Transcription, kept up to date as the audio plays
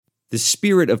The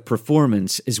spirit of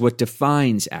performance is what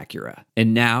defines Acura.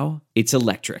 And now, it's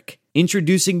electric.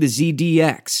 Introducing the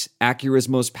ZDX, Acura's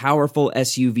most powerful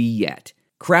SUV yet.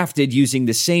 Crafted using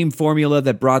the same formula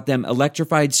that brought them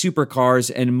electrified supercars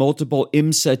and multiple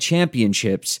IMSA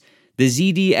championships, the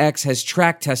ZDX has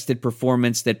track-tested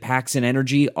performance that packs an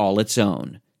energy all its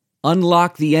own.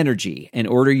 Unlock the energy and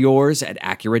order yours at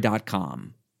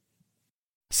Acura.com.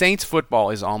 Saints football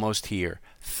is almost here.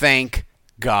 Thank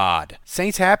God.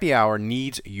 Saints Happy Hour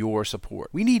needs your support.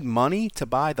 We need money to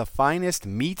buy the finest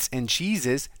meats and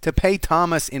cheeses to pay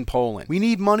Thomas in Poland. We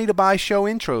need money to buy show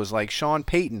intros like Sean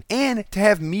Payton and to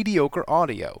have mediocre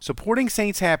audio. Supporting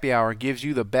Saints Happy Hour gives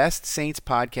you the best Saints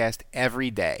podcast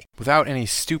every day without any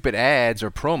stupid ads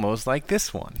or promos like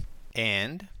this one.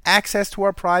 And access to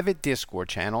our private Discord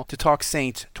channel to talk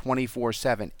Saints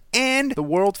 24/7, and the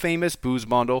world-famous booze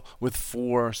bundle with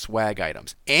 4 swag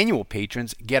items. Annual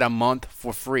patrons get a month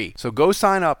for free. So go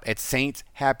sign up at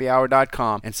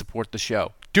saintshappyhour.com and support the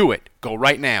show. Do it. Go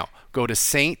right now. Go to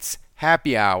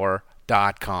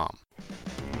saintshappyhour.com.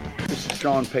 This is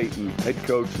Sean Payton, head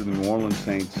coach of the New Orleans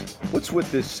Saints. What's with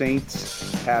this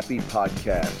Saints Happy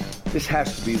podcast? This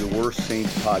has to be the worst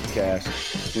Saints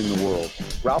podcast in the world.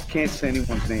 Ralph can't say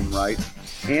anyone's name right.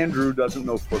 Andrew doesn't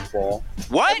know football.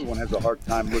 What? Everyone has a hard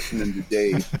time listening to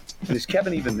Dave. And is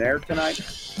Kevin even there tonight?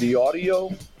 The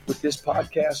audio with this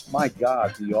podcast, my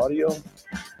God, the audio,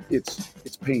 it's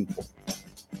painful.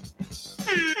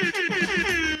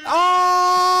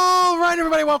 All right,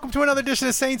 everybody, welcome to another edition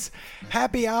of Saints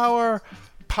Happy Hour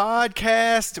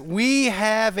podcast. We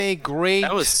have a great...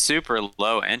 That was super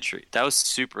low entry. That was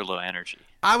super low energy.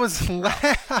 I was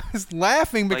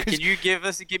laughing because... Can you give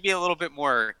me a little bit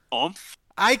more oomph?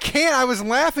 I can't. I was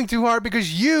laughing too hard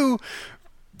because you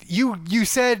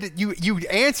said you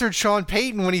answered Sean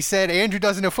Payton when he said Andrew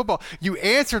doesn't know football. You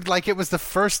answered like it was the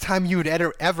first time you had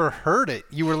ever heard it.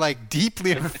 You were like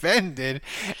deeply offended.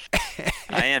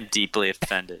 I am deeply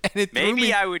offended.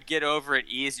 Maybe I would get over it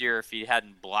easier if he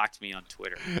hadn't blocked me on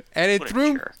Twitter. And it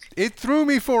threw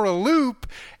me for a loop,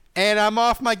 and I'm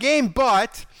off my game.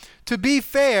 But to be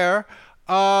fair,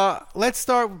 let's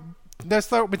start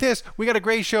with this. We got a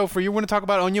great show for you. We're going to talk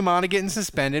about Onyemata getting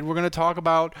suspended. We're going to talk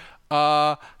about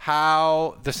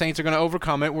how the Saints are going to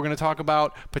overcome it. We're going to talk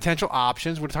about potential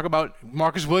options. We're going to talk about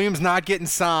Marcus Williams not getting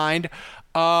signed.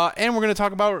 And we're going to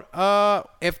talk about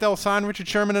if they'll sign Richard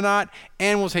Sherman or not.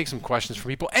 And we'll take some questions from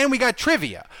people. And we got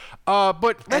trivia. And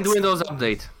Windows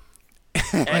Update.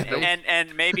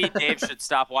 and maybe Dave should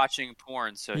stop watching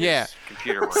porn so his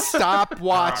computer works. Stop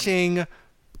watching...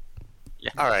 Yeah.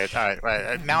 All right.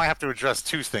 Now I have to address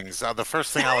 2 things. The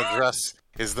first thing I'll address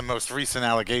is the most recent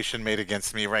allegation made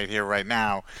against me right here, right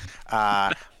now.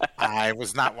 I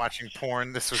was not watching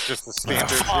porn. This was just a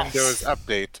standard Windows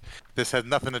update. This had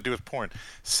nothing to do with porn.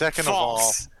 Second of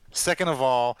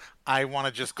all, I want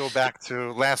to just go back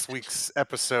to last week's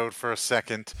episode for a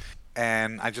second.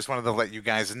 And I just wanted to let you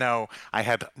guys know I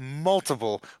had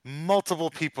multiple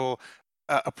people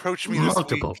approach me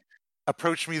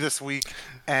this week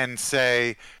and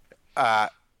say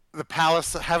the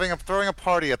palace throwing a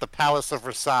party at the Palace of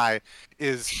Versailles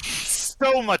is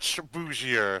so much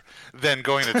bougier than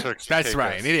going to Turks. That's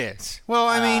right, it is. Well,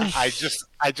 I mean, I just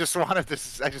wanted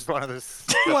this.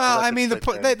 Well, I mean, the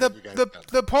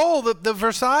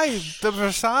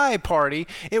Versailles party,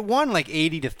 it won like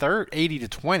 80 to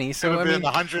 20. So it would have been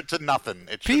 100 to nothing.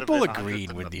 People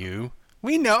agreed with you.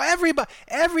 We know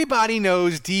everybody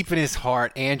knows deep in his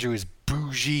heart Andrew is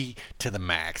bougie to the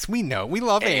max. We know. We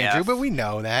love Andrew, but we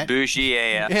know that. Bougie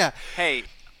AF. Yeah. Hey,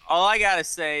 all I got to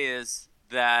say is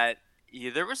that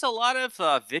there was a lot of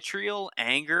vitriol,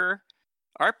 anger.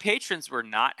 Our patrons were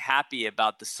not happy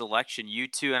about the selection, you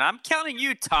two, and I'm counting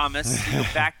you, Thomas. You're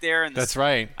back there. That's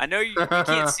right. I know we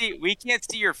can't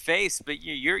see your face, but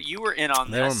you were in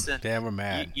on this. They were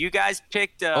mad. You guys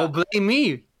picked. Blame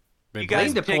me.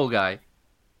 Blame the poll guy.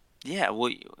 Yeah,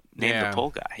 well, name the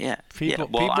poll guy. Yeah. People,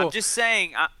 I'm just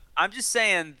saying. I'm just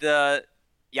saying the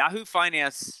Yahoo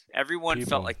Finance. Everyone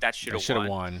felt like that should have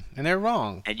won, and they're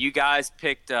wrong. And you guys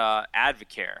picked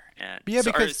Advocare. And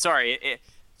sorry.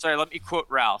 Let me quote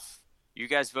Ralph. You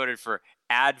guys voted for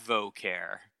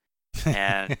Advocare,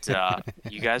 and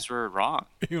you guys were wrong.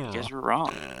 You guys were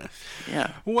wrong.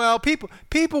 Yeah. Well,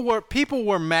 people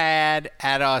were mad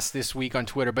at us this week on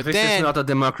Twitter, but this is not a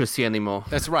democracy anymore.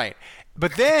 That's right.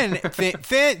 But then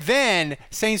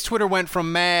Saints Twitter went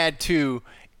from mad to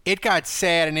it got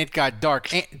sad and it got dark.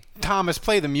 Thomas,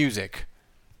 play the music.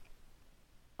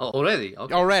 Oh, already?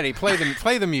 Okay. Already. Play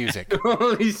the music.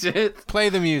 Holy shit. Play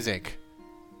the music.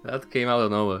 That came out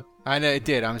of nowhere. I know it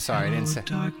did. I'm sorry. I didn't say.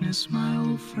 Darkness, my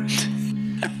old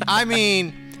friend. I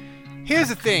mean, Here's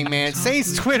the thing, man.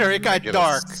 Saints Twitter, it got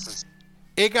dark.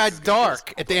 It got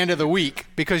dark at the end of the week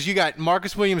because you got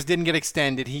Marcus Williams didn't get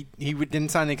extended. He didn't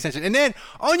sign the extension. And then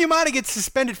Onyemata gets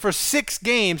suspended for 6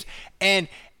 games. And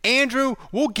Andrew,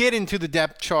 we'll get into the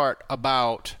depth chart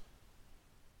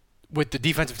with the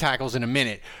defensive tackles in a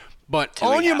minute. But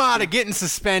Onyemata getting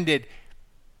suspended,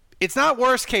 it's not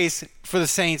worst case for the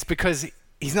Saints because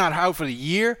he's not out for the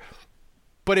year.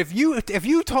 But if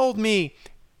you told me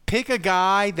pick a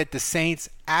guy that the Saints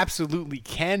absolutely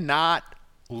cannot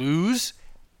lose,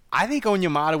 I think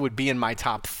Onyemata would be in my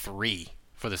top 3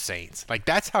 for the Saints. Like,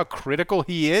 that's how critical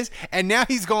he is. And now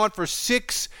he's gone for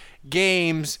 6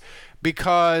 games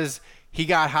because he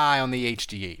got high on the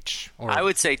HGH. I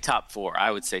would say top 4.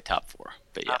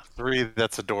 But yeah. Top 3,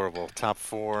 that's adorable. Top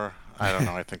 4, I don't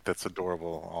know. I think that's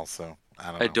adorable also.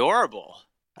 I don't know. Adorable?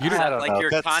 Is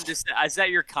that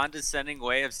your condescending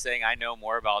way of saying I know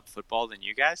more about football than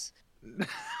you guys?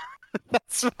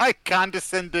 That's my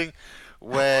condescending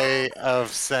way of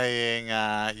saying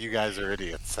you guys are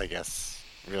idiots, I guess,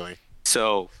 really.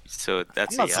 So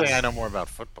that's I'm not saying I know more about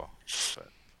football.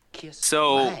 But.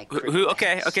 So who?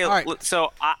 Okay. Right.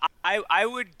 So I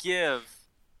would give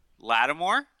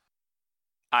Lattimore.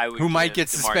 Who might get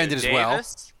suspended as well.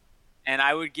 And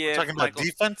I would give. Talking about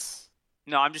defense.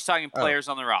 No, I'm just talking players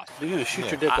on the roster. You're gonna shoot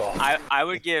your dick off. I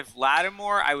would give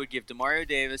Lattimore. I would give Demario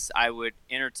Davis. I would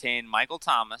entertain Michael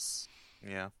Thomas.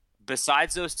 Yeah.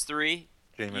 Besides those 3,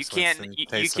 you can't.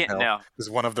 No, because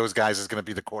one of those guys is going to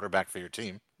be the quarterback for your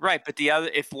team. Right, but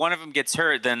if one of them gets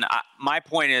hurt, then my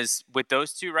point is with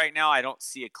those 2 right now, I don't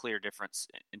see a clear difference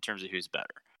in terms of who's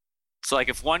better. So, like,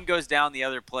 if one goes down, the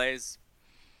other plays.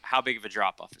 How big of a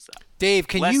drop-off is that?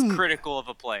 Dave, less critical of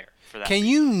a player for that. Can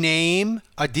you name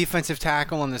a defensive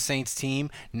tackle on the Saints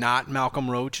team, not Malcolm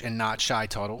Roach and not Shy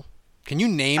Tuttle? Can you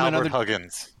name Albert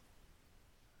Huggins?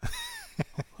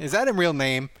 Is that a real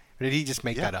name, or did he just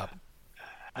make that up?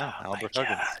 No, Albert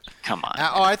Huggins. Come on.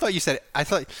 I thought you said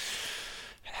it.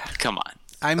 Come on.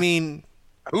 I mean,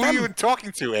 who are you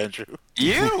talking to, Andrew?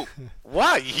 You.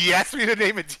 Why? He asked me to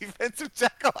name a defensive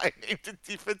tackle. I named a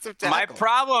defensive tackle. My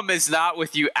problem is not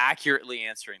with you accurately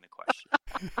answering the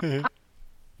question.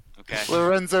 Okay.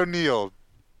 Lorenzo Neal.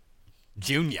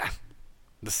 Junior.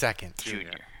 The second.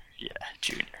 Junior. Yeah,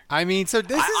 Junior. I mean, so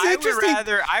this is interesting.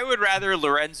 I would rather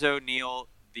Lorenzo Neal,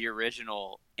 the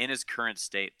original, in his current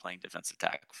state, playing defensive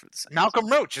tackle for the Saints. Malcolm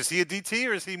Roach, is he a DT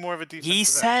or is he more of a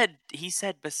defensive end? He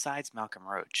said besides Malcolm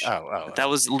Roach. That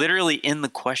was literally in the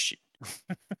question.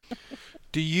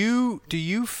 Do you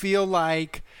feel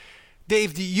like,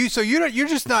 Dave? You're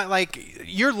just not like,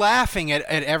 you're laughing at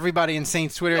everybody in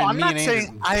Saints Twitter and me and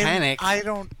Andrew panic. I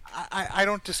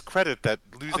don't discredit that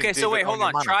losing. Okay, so wait, hold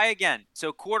on. Try again.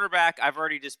 So quarterback, I've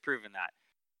already disproven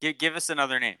that. Give us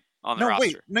another name on the roster.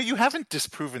 Wait, no, you haven't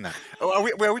disproven that. Are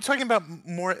we talking about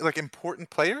more like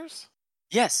important players?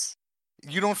 Yes.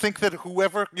 You don't think that you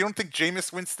don't think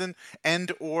Jameis Winston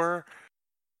and or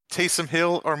Taysom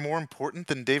Hill are more important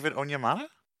than David Onyemata?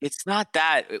 It's not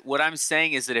that. What I'm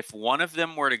saying is that if one of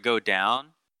them were to go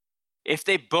down, if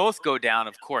they both go down,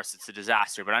 of course, it's a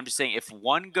disaster. But I'm just saying if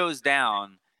one goes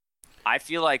down, I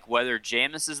feel like whether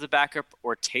Jameis is the backup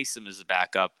or Taysom is the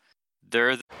backup,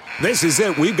 This is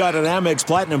it. We've got an Amex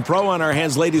Platinum Pro on our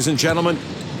hands, ladies and gentlemen.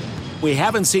 We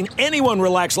haven't seen anyone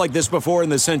relax like this before in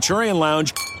the Centurion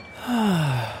Lounge.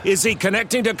 Is he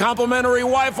connecting to complimentary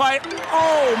Wi-Fi?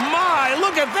 Oh, my.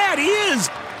 Look at that. He is.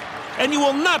 And you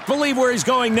will not believe where he's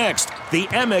going next. The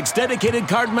Amex dedicated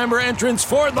card member entrance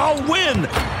for the win.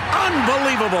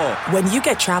 Unbelievable. When you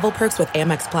get travel perks with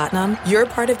Amex Platinum, you're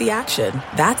part of the action.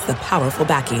 That's the powerful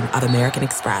backing of American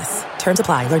Express. Terms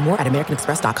apply. Learn more at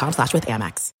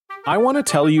americanexpress.com/withAmex. I want to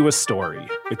tell you a story.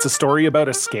 It's a story about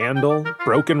a scandal,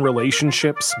 broken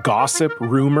relationships, gossip,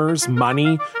 rumors,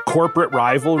 money, corporate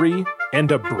rivalry,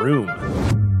 and a broom.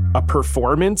 A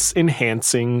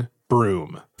performance-enhancing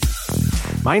broom.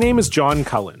 My name is John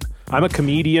Cullen. I'm a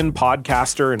comedian,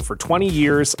 podcaster, and for 20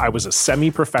 years, I was a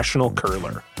semi-professional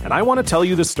curler. And I want to tell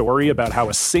you the story about how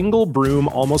a single broom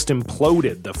almost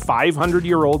imploded the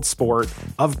 500-year-old sport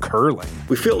of curling.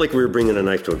 We felt like we were bringing a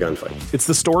knife to a gunfight. It's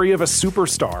the story of a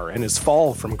superstar and his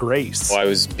fall from grace. I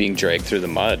was being dragged through the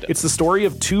mud. It's the story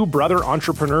of two brother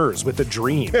entrepreneurs with a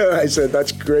dream. I said,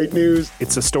 that's great news.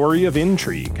 It's a story of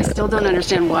intrigue. I still don't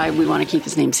understand why we want to keep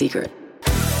his name secret.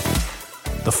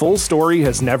 The full story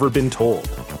has never been told,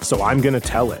 so I'm going to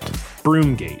tell it.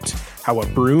 Broomgate, how a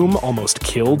broom almost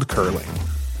killed curling.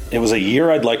 It was a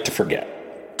year I'd like to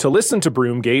forget. To listen to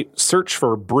Broomgate, search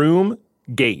for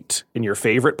Broomgate in your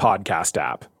favorite podcast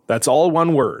app. That's all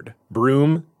one word,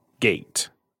 Broomgate.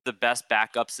 The best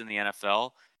backups in the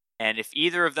NFL, and if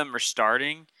either of them are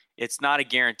starting, it's not a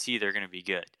guarantee they're going to be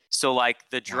good. So, like,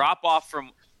 the drop-off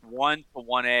from 1 to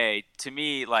 1A, to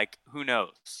me, like, who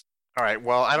knows? All right,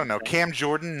 well, I don't know. Cam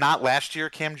Jordan, not last year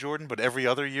Cam Jordan, but every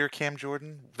other year Cam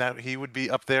Jordan, that he would be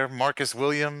up there. Marcus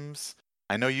Williams.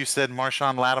 I know you said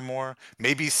Marshawn Lattimore,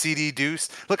 maybe CD Deuce.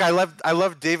 Look, I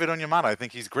love David Onyemata. I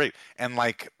think he's great, and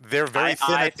like they're very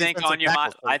thin. I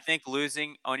think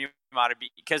losing Onyemata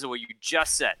because of what you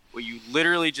just said, what you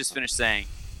literally just finished saying,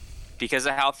 because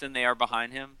of how thin they are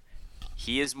behind him,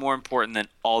 he is more important than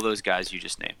all those guys you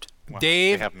just named. Well,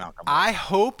 Dave, I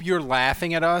hope you're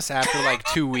laughing at us after like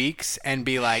 2 weeks and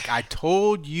be like, I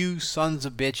told you sons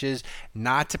of bitches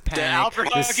not to panic. Albert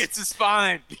Huggins is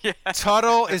fine. Yeah.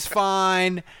 Tuttle is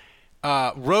fine.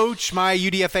 Roach, my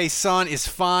UDFA son, is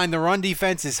fine. The run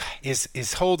defense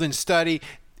is holding steady.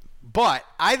 But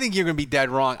I think you're going to be dead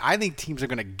wrong. I think teams are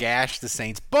going to gash the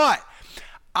Saints. But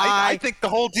I think the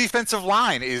whole defensive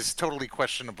line is totally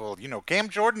questionable. You know, Cam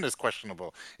Jordan is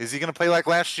questionable. Is he going to play like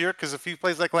last year? Because if he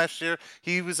plays like last year,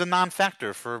 he was a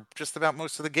non-factor for just about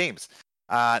most of the games.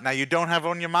 Now you don't have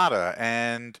Onyemata,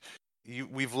 and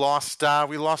we lost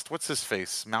what's his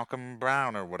face, Malcolm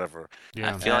Brown or whatever.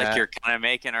 Yeah. I feel like you're kind of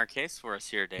making our case for us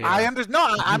here, Dave. Yeah. I'm just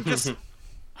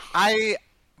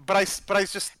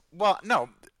no.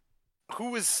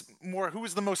 Who is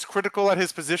the most critical at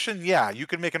his position? Yeah, you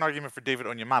could make an argument for David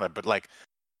Onyemata, but like,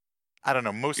 I don't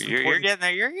know. You're getting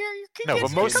there. You're but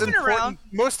most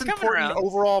important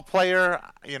overall player.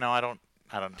 You know, I don't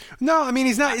know. No, I mean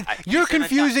he's not. You're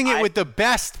confusing it with the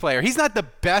best player. He's not the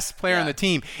best player on the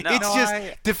team.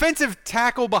 Defensive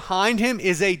tackle behind him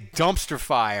is a dumpster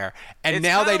fire, and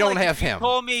now they don't have him. You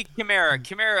told me Kamara.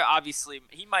 Kamara, obviously,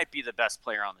 he might be the best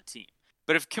player on the team.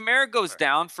 But if Kamara goes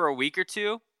down for a week or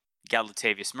two, you got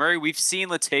Latavius Murray. We've seen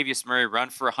Latavius Murray run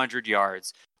for 100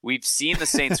 yards. We've seen the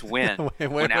Saints win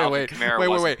when Alvin Kamara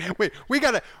wasn't. Wait. We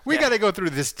gotta go through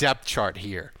this depth chart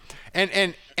here,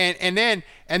 and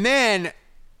then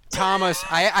Thomas.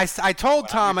 I told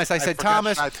Thomas. I said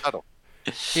Thomas.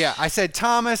 Yeah, I said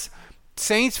Thomas.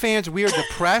 Saints fans, we are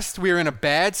depressed. We are in a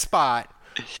bad spot.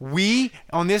 We,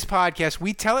 on this podcast,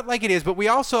 we tell it like it is, but we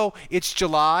also, it's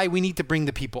July. We need to bring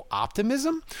the people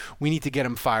optimism. We need to get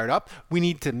them fired up. We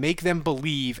need to make them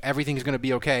believe everything's going to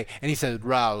be okay. And he said,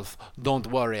 Ralph, don't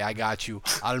worry. I got you.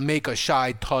 I'll make a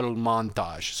Shy Tuttle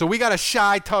montage. So we got a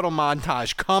Shy Tuttle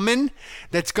montage coming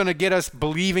that's going to get us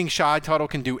believing Shy Tuttle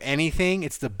can do anything.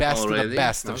 It's the best of the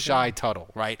best of Shy Tuttle,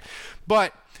 right?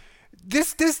 But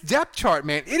this depth chart,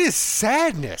 man, it is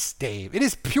sadness, Dave. It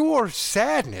is pure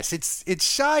sadness. It's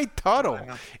Shy Tuttle.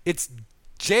 It's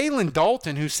Jalen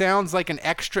Dalton, who sounds like an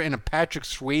extra in a Patrick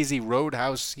Swayze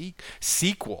Roadhouse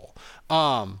sequel.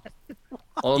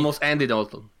 Almost Andy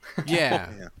Dalton.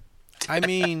 Yeah. I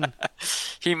mean,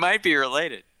 he might be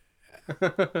related.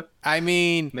 I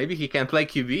mean, maybe he can play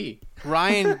QB.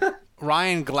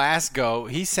 Ryan Glasgow,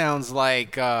 he sounds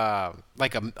like a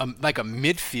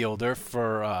midfielder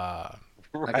for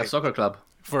like a soccer club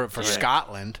for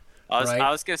Scotland. I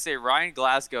was gonna say Ryan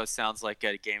Glasgow sounds like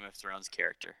a Game of Thrones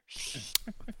character.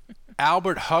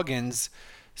 Albert Huggins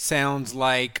sounds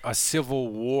like a Civil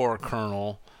War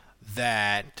colonel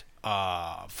that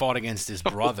fought against his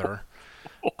brother.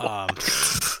 Well,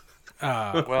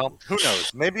 who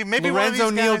knows? Maybe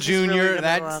Lorenzo Neal Jr. Really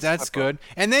that's good.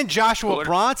 And then Joshua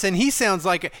Bronson, he sounds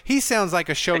like a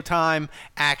Showtime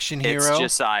action hero. It's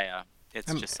Josiah.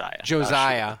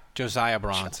 Josiah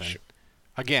Bronson.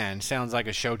 Again, sounds like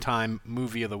a Showtime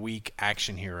movie of the week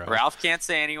action hero. Ralph can't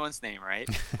say anyone's name right.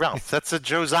 Ralph, that's a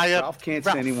Josiah. Ralph can't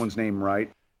say anyone's name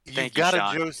right. You've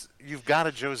got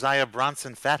a Josiah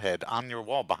Bronson fathead on your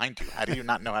wall behind you. How do you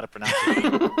not know how to pronounce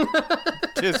it?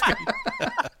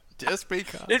 Just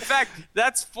because. In fact,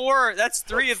 that's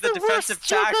three of the defensive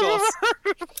tackles.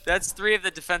 That's three of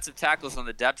the defensive tackles on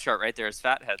the depth chart right there as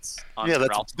fatheads.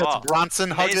 That's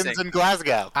Bronson, Huggins, and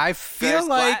Glasgow. I feel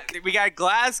we got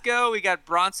Glasgow, we got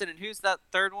Bronson, and who's that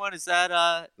third one? Is that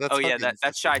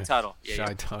that's Shy Tuttle. Yeah,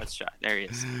 Tuttle. That's Shy. There he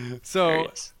is.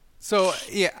 So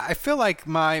yeah, I feel like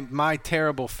my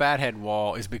terrible fathead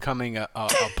wall is becoming a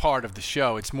part of the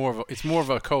show. It's more of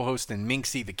a co-host than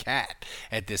Minxie the cat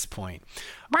at this point.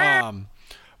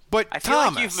 But I feel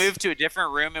like you've moved to a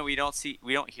different room and we don't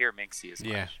hear Minxie as much.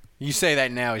 Yeah, you say that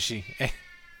now. Is she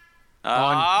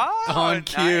on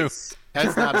cue? Nice.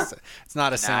 It's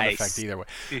not a sound effect either way.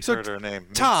 So heard her name.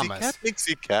 Thomas,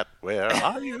 Minxie cat, where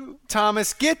are you?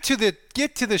 Thomas, get to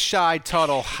the Shy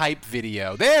Tuttle hype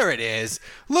video. There it is.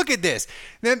 Look at this.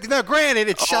 Now granted,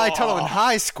 it's Shy Tuttle in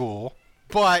high school,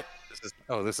 but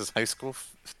This is high school.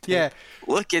 Yeah.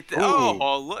 Look at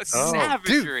that.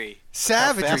 Savagery. Dude,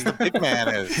 savagery. How fast the big man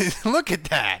is. Look at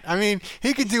that. I mean,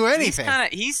 he can do anything.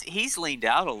 He's leaned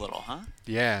out a little, huh?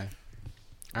 Yeah.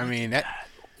 I mean, that.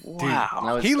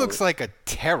 Wow. Dude, he looks like a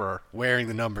terror wearing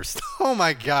the numbers. Oh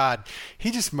my God.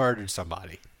 He just murdered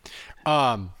somebody.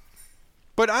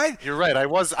 But You're right.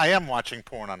 I am watching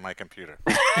porn on my computer.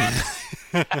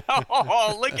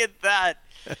 Oh, look at that.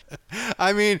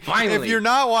 I mean, Finally. If you're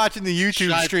not watching the YouTube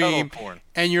Shy stream Tuttle porn.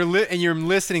 and you're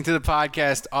listening to the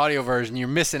podcast audio version, you're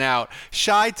missing out.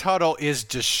 Shy Tuttle is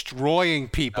destroying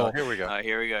people. Oh, here we go.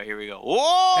 Here we go.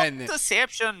 Whoa!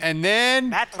 Deception. And then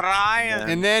Matt Ryan.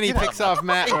 And then he picks off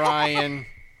Matt Ryan.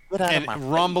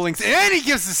 And rumblings. And then he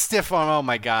gives a stiff arm. Oh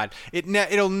my God!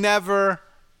 It'll never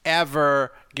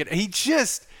ever get.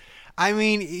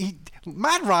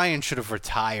 Matt Ryan should have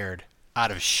retired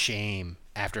out of shame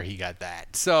after he got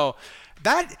that. So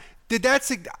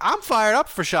I'm fired up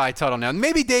for Shy Tuttle now.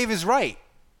 Maybe Dave is right,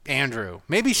 Andrew.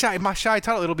 Maybe Shy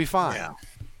Tuttle, it'll be fine.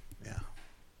 Yeah.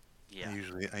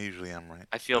 I usually am right.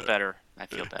 I feel better.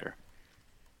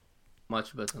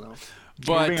 Much better now.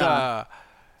 But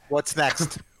what's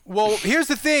next? Well, here's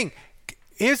the thing.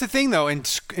 Though, and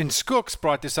Skooks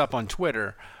brought this up on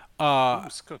Twitter. Can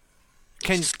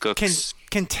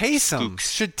Taysom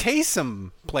should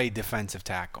Taysom play defensive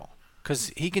tackle?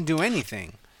 Because he can do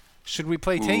anything. Should we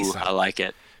play Taysom? I like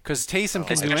it. Because Taysom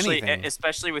can do anything.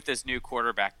 Especially with this new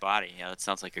quarterback body. Yeah, that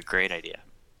sounds like a great idea.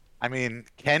 I mean,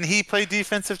 can he play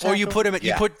defensive tackle? Or you put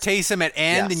Taysom at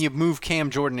end and you move Cam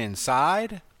Jordan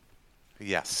inside?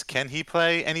 Yes. Can he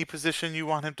play any position you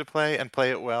want him to play and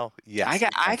play it well? Yes.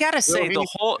 I gotta say the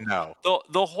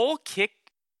whole kick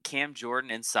Cam Jordan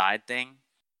inside thing.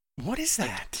 What is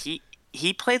that?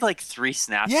 He played like 3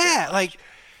 snaps. Yeah,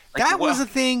 that was a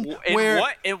thing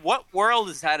in what world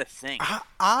is that a thing?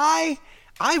 I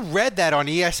read that on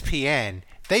ESPN.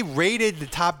 They rated the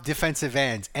top defensive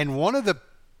ends, and one of the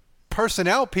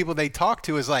personnel people they talked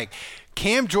to is like,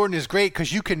 Cam Jordan is great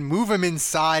because you can move him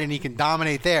inside and he can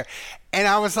dominate there. And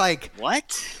I was like,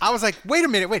 what? I was like, wait a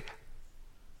minute,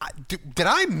 did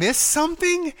I miss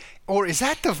something? Or is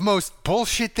that the most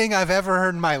bullshit thing I've ever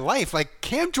heard in my life? Like,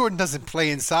 Cam Jordan doesn't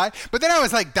play inside. But then I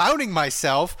was like doubting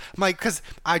myself. I'm like, because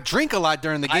I drink a lot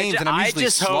during the games and I'm usually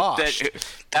sloshed.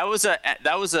 That was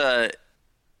a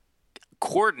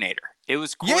coordinator. It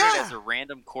was quoted as a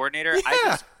random coordinator.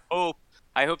 Yeah.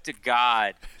 I hope to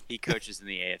God he coaches in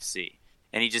the AFC.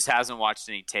 And he just hasn't watched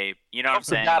any tape. You know what I'm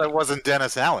saying? God, it wasn't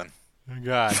Dennis Allen. Oh,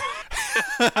 God.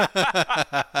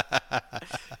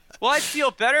 Well, I'd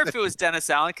feel better if it was Dennis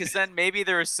Allen because then maybe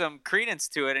there was some credence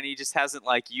to it and he just hasn't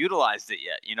utilized it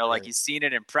yet. He's seen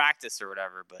it in practice or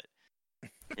whatever. But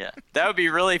yeah, that would be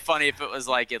really funny if it was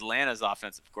like Atlanta's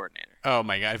offensive coordinator. Oh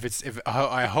my God!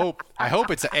 I hope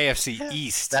it's an AFC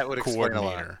East that would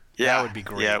coordinator. Yeah, that would be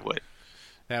great. Yeah, it would.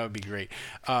 That would be great.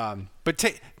 But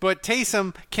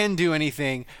Taysom can do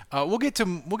anything. We'll get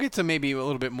to maybe a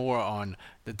little bit more on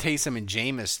the Taysom and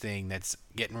Jameis thing. That's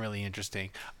getting really interesting.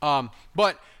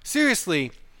 But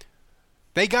seriously,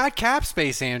 they got cap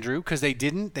space, Andrew, because they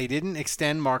didn't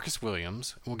extend Marcus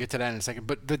Williams. We'll get to that in a second.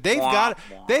 But they've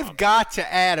got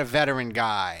to add a veteran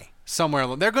guy somewhere.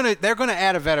 They're gonna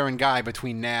add a veteran guy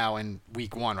between now and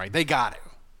week 1, right? They got it.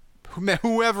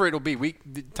 Whoever it'll be.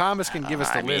 Thomas can give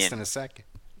us the list in a second.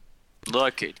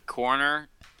 Look at corner,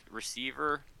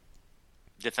 receiver,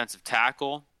 defensive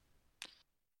tackle.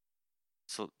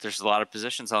 So there's a lot of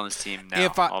positions on this team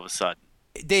now. All of a sudden,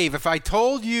 Dave, if I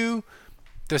told you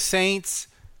the Saints,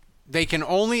 they can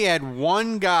only add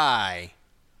one guy.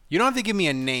 You don't have to give me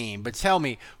a name, but tell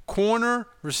me corner,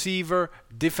 receiver,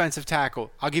 defensive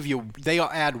tackle. They'll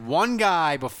add one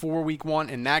guy before week 1,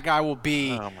 and that guy will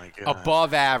be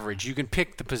above average. You can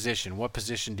pick the position. What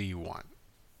position do you want?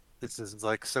 This is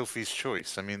like Sophie's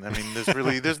Choice. I mean,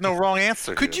 there's no wrong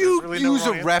answer. Could you use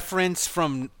a reference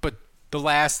from the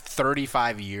last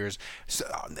 35 years? So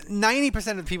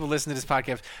 90% of the people listening to this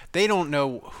podcast, they don't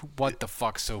know what the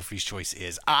fuck Sophie's Choice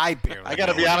is. I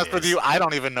gotta be honest with you. I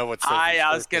don't even know what Sophie's Choice is.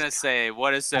 I was gonna say,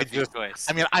 what is Sophie's Choice?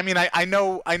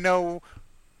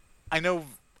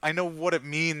 I know what it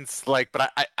means,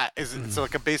 but is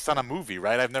it based on a movie,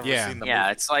 right? I've never seen the movie.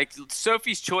 Yeah, it's like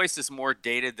Sophie's Choice is more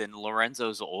dated than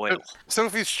Lorenzo's Oil.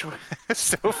 Sophie's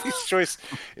Choice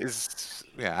is,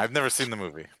 I've never seen the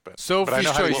movie. But Sophie's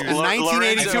Choice is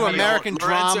 1982 American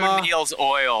drama. Lorenzo Neal's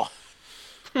Oil.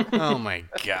 Oh, my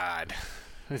God.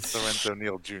 Lorenzo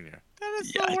Neal Jr. That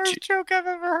is the worst joke I've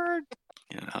ever heard.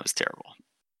 Yeah, that was terrible.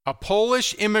 A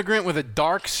Polish immigrant with a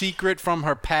dark secret from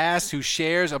her past who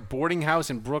shares a boarding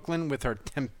house in Brooklyn with her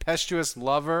tempestuous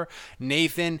lover,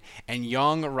 Nathan, and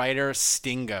young writer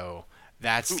Stingo.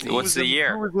 What's the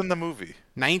year? Who was in the movie?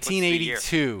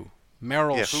 1982.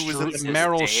 Meryl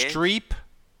Streep.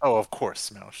 Oh, of course,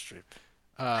 Meryl Streep.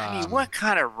 I mean, what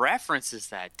kind of reference is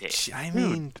that, Dave? I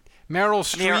mean, Meryl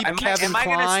Streep, Kevin Kline, and Peter McNeil. Am I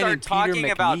going to start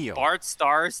talking about Bart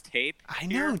Starr's tape? I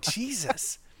know,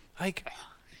 Jesus. Like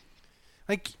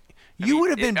you would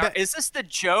have been. Is this the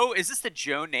Joe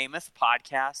Namath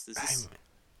podcast? Is this?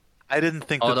 I didn't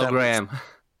think autogram.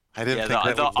 I didn't think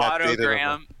that was that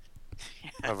autogram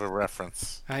of a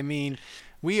reference. I mean,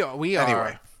 we are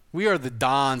the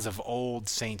dons of old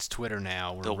Saints Twitter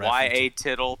now. We're the YA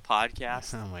Tittle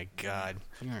podcast. Oh my God,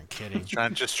 you aren't kidding.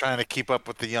 Just trying to keep up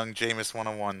with the young Jameis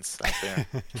 101s out there.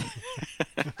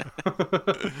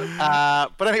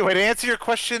 But anyway, to answer your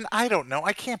question, I don't know.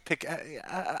 I can't pick.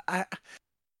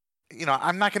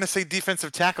 I'm not going to say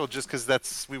defensive tackle just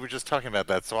because we were just talking about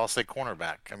that. So I'll say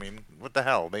cornerback. I mean, what the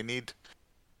hell? They need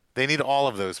all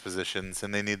of those positions,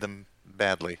 and they need them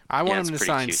badly. I want him to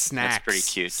sign Snacks. That's pretty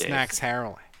cute, Dave. Snacks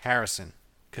Harrison,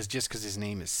 because his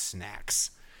name is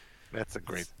Snacks. That's a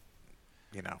great.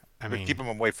 I mean, keep him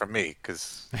away from me,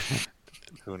 because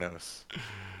who knows?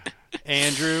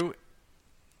 Andrew.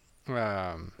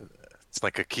 It's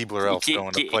like a Keebler elf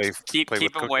going to play. Keep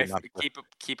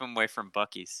him away from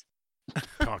Buc-ee's.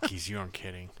 Buc-ee's, you aren't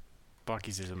kidding.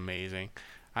 Buc-ee's is amazing.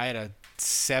 I had a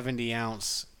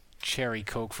 70-ounce cherry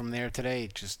Coke from there today.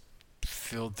 It just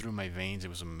filled through my veins. It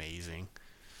was amazing.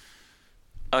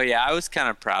 Oh yeah, I was kind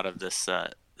of proud of this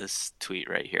tweet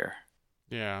right here.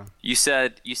 Yeah. You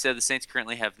said the Saints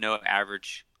currently have no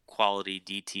average quality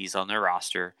DTs on their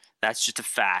roster. That's just a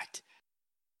fact.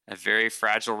 A very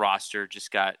fragile roster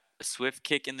just got a swift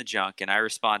kick in the junk, and I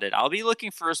responded, I'll be looking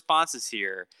for responses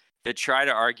here that try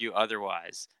to argue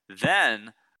otherwise.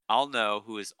 Then I'll know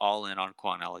who is all in on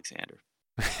Quan Alexander.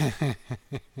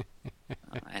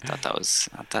 I thought that was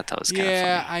kind of funny.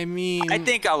 Yeah, I mean, I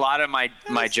think a lot of my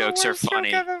jokes are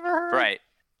funny. Right.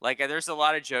 Like, there's a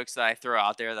lot of jokes that I throw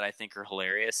out there that I think are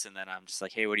hilarious, and then I'm just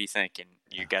like, hey, what do you think? And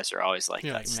you guys are always like,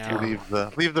 that's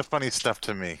terrible. Leave the funny stuff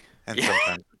to me. And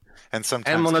sometimes. And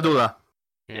Monadula.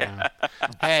 Yeah.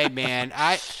 Hey, man,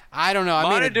 I don't know.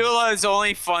 Monadula is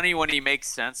only funny when he makes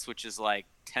sense, which is like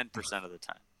 10% of the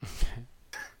time.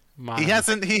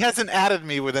 He hasn't added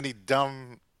me with any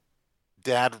dumb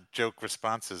dad joke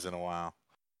responses in a while.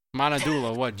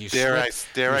 Monadula, what? Dare I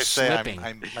say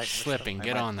I'm slipping.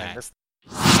 Get on that.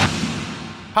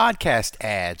 Podcast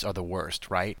ads are the worst,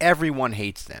 right? Everyone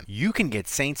hates them. You can get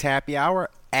Saints Happy Hour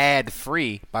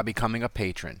ad-free by becoming a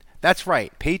patron. That's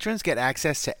right. Patrons get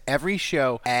access to every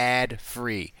show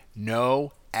ad-free.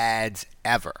 No ads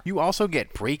ever. You also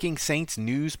get Breaking Saints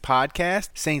News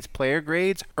podcast, Saints player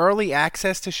grades, early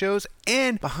access to shows,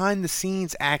 and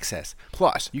behind-the-scenes access.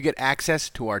 Plus, you get access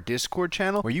to our Discord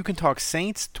channel where you can talk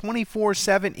Saints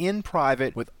 24/7 in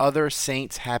private with other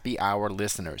Saints Happy Hour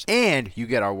listeners. And you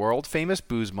get our world-famous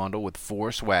booze bundle with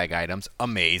 4 swag items.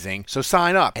 Amazing. So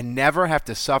sign up and never have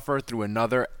to suffer through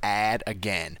another ad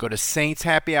again. Go to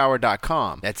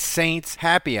saintshappyhour.com. That's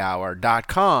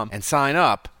saintshappyhour.com and sign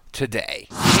up today.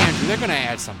 Andrew, they're going to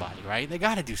add somebody, right? They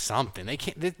got to do something. They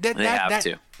can't. They have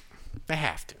to. They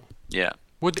have to. Yeah.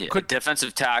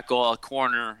 Defensive tackle, a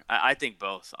corner. I think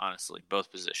both. Honestly, both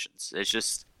positions. It's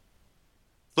just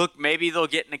look. Maybe they'll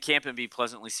get into camp and be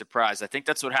pleasantly surprised. I think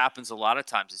that's what happens a lot of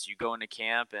times. Is you go into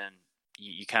camp and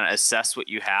you kind of assess what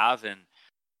you have, and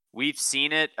we've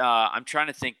seen it. I'm trying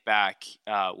to think back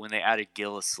when they added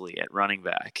Gillislee at running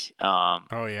back.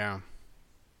 Oh yeah.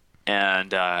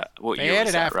 And what year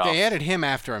was that, Ralph? They added him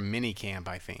after a mini camp,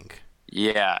 I think.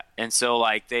 Yeah, and so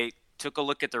like they took a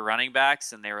look at the running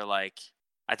backs and they were like,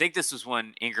 I think this was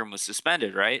when Ingram was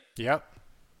suspended, right? Yep.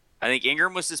 I think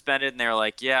Ingram was suspended, and they were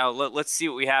like, yeah, let's see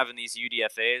what we have in these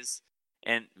UDFAs.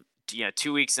 And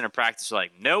 2 weeks into practice, they're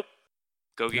like, nope,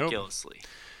 go get Gillislee.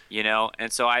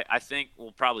 And so I think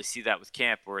we'll probably see that with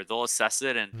camp where they'll assess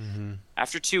it, and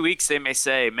after 2 weeks they may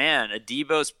say, man,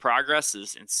 Adebo's progress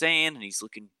is insane and he's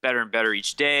looking better and better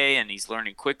each day and he's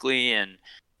learning quickly, and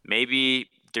maybe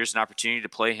there's an opportunity to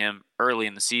play him early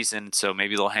in the season, so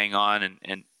maybe they'll hang on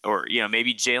or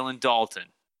maybe Jalen Dalton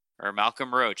or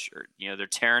Malcolm Roach, or they're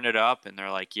tearing it up and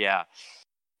they're like, yeah,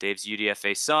 Dave's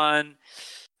UDFA son.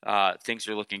 Things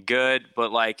are looking good,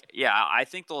 but I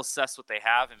think they'll assess what they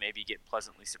have and maybe get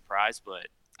pleasantly surprised. But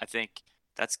I think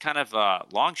that's kind of a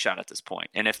long shot at this point.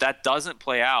 And if that doesn't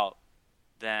play out,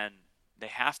 then they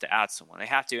have to add someone. They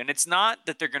have to. And it's not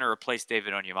that they're going to replace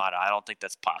David Onyemata. I don't think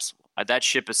that's possible. That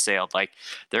ship has sailed.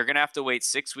 They're going to have to wait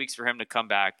 6 weeks for him to come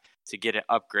back. to get an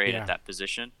upgrade at that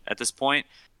position at this point.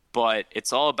 But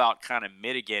it's all about kind of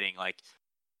mitigating. Like,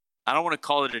 I don't want to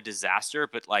call it a disaster,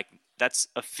 but like that's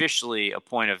officially a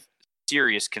point of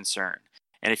serious concern.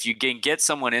 And if you can get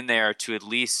someone in there to at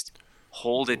least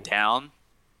hold it down,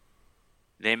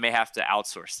 they may have to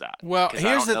outsource that. Well, I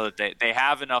don't know that they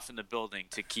have enough in the building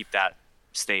to keep that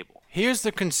stable. Here's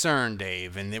the concern,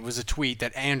 Dave, and it was a tweet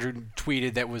that Andrew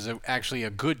tweeted that was actually a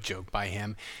good joke by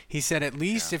him. He said, at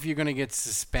least if you're going to get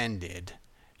suspended,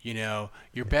 you're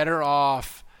better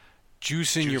off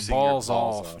juicing your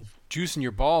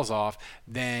balls off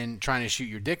than trying to shoot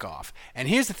your dick off. And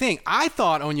here's the thing. I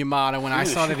thought Onyemata, when I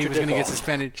saw that he was going to get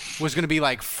suspended, was going to be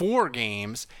like 4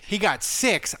 games. He got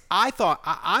 6. I thought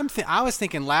I was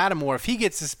thinking Lattimore, if he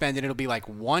gets suspended, it'll be like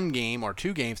 1 game or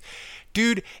 2 games.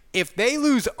 Dude, if they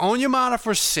lose Onyemata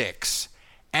for 6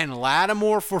 and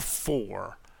Lattimore for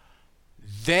 4,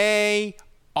 they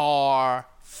are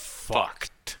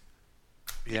fucked.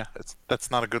 Yeah,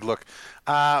 that's not a good look.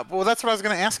 Well, that's what I was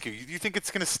going to ask you. Do you think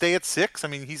it's going to stay at 6? I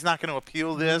mean, he's not going to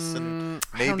appeal this and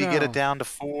maybe get it down to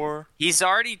 4? He's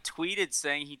already tweeted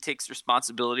saying he takes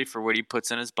responsibility for what he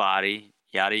puts in his body,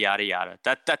 yada, yada, yada.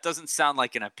 That doesn't sound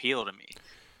like an appeal to me.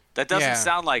 That doesn't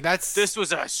sound like this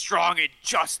was a strong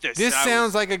injustice. This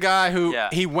sounds like a guy who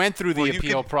he went through the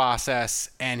appeal process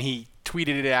and he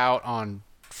tweeted it out on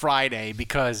Friday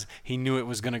because he knew it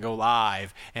was going to go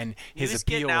live and his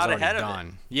appeal was already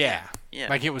done. Yeah,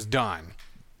 like it was done.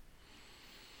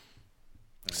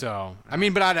 So, I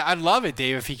mean, but I'd love it,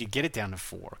 Dave, if he could get it down to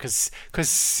 4 because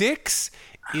 6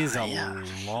 is a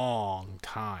long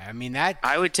time. I mean, that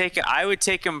I would take it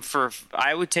for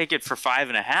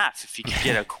 5.5 if he could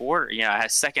get a quarter, a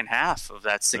second half of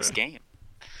that 6 game.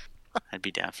 I'd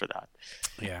be down for that.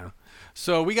 Yeah.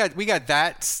 So we got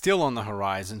that still on the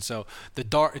horizon. So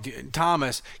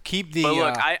Thomas, keep the. But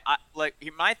look, I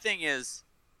my thing is,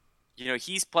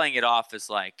 he's playing it off as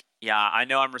like, I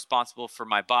know I'm responsible for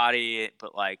my body,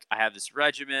 but like I have this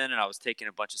regimen and I was taking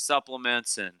a bunch of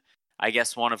supplements and I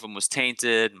guess one of them was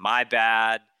tainted. My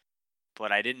bad,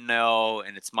 but I didn't know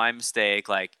and it's my mistake.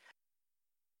 Like,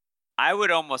 I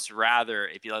would almost rather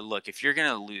if you look, if you're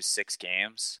gonna lose 6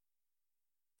 games,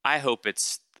 I hope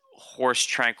it's horse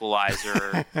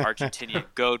tranquilizer, Argentinian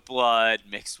goat blood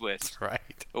mixed with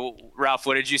Ralph,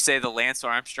 what did you say? The Lance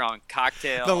Armstrong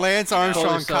cocktail. The Lance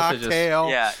Armstrong cocktail.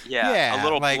 Yeah. A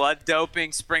little blood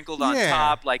doping sprinkled on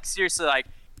top. Like, seriously, like,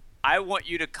 I want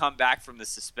you to come back from the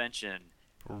suspension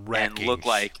and look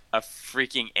like a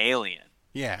freaking alien.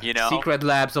 Yeah. Secret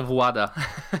labs of WADA.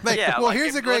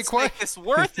 Here's a great question. It's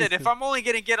worth it. If I'm only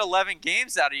going to get 11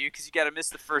 games out of you because you got to miss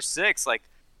the first 6, like,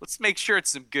 let's make sure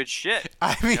it's some good shit.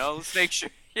 I mean, let's make sure.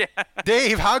 Yeah.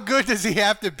 Dave, how good does he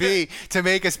have to be to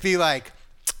make us be like,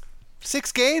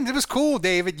 6 games? It was cool,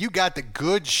 David. You got the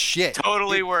good shit.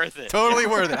 Totally worth it. Totally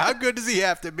worth it. How good does he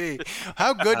have to be?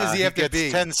 How good does he have to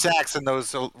be? 10 sacks in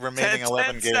those remaining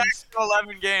 11 games. 10 sacks in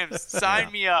 11 games.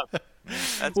 Sign me up.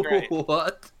 That's great.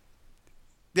 What?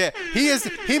 Yeah,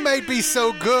 he might be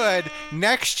so good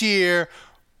next year.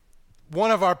 One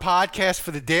of our podcasts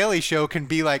for the Daily Show can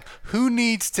be like, who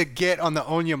needs to get on the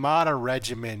Onyemata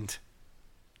regiment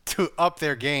to up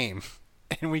their game?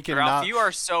 And we can. Ralph, you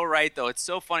are so right, though. It's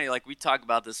so funny. Like, we talk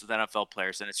about this with NFL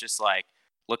players, and it's just like,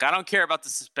 look, I don't care about the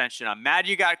suspension. I'm mad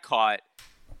you got caught,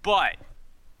 but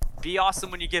be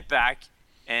awesome when you get back.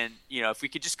 And, if we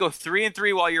could just go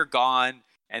 3-3 while you're gone,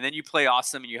 and then you play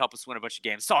awesome and you help us win a bunch of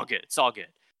games, it's all good. It's all good.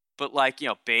 But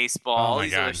baseball, all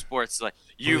these other sports, like,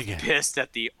 you've pissed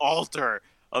at the altar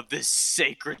of this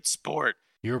sacred sport.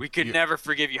 We could never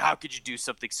forgive you. How could you do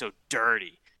something so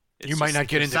dirty? You might not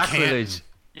get into sacrilege.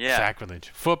 Yeah. Sacrilege.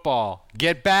 Football.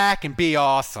 Get back and be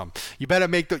awesome. You better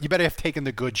have taken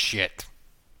the good shit.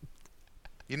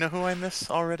 You know who I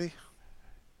miss already?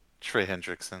 Trey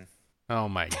Hendrickson. Oh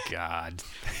my God.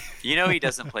 He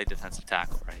doesn't play defensive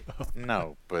tackle, right?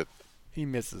 No, but he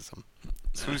misses him.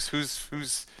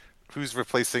 Who's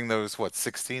replacing those,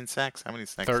 16 sacks? How many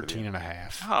sacks?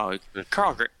 13.5. Oh,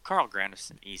 Carl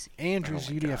Granderson, easy. Andrew's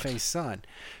UDFA's son.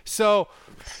 So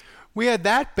we had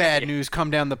that bad news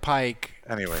come down the pike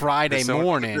Friday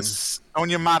morning. This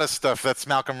Onyemata stuff, that's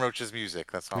Malcolm Roach's music.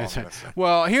 That's all I'm going to say.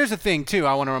 Well, here's the thing, too.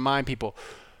 I want to remind people.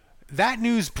 That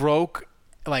news broke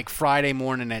like Friday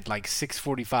morning at like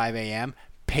 6:45 a.m.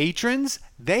 Patrons,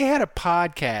 they had a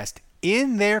podcast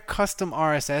in their custom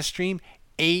RSS stream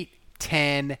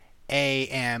 8:10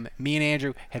 a.m. Me and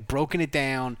Andrew had broken it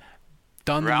down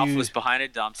done Ralph the news. was behind a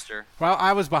dumpster. Well,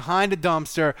 I was behind a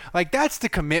dumpster. Like, that's the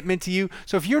commitment to you.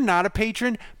 So if you're not a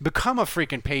patron, become a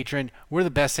freaking patron. We're the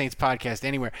best Saints podcast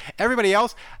anywhere. Everybody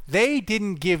else, they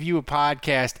didn't give you a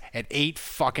podcast at 8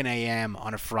 fucking a.m.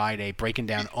 on a Friday breaking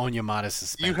down Onyemata's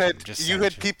suspension. You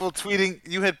had people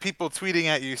tweeting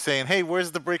at you saying, "Hey,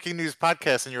 where's the breaking news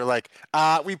podcast?" And you're like,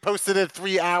 "We posted it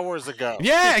 3 hours ago."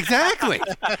 Yeah, exactly.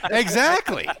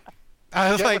 Exactly.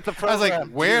 I was like,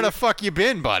 where the fuck you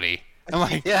been, buddy? I'm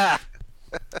like, yeah.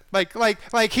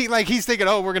 like he's thinking,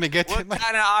 oh, we're gonna get to. What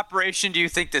kind of operation do you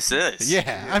think this is?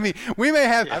 Yeah, I mean, we may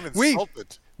have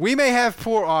we may have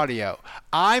poor audio.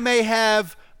 I may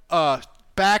have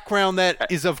background that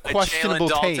is of questionable Jalen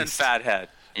Dalton taste. fathead.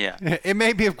 Yeah. It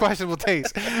may be of questionable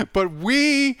taste, but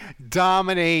we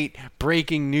dominate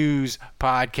breaking news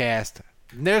podcast.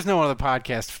 There's no other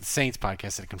podcast, Saints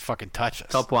podcast, that can fucking touch us.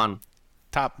 Top one.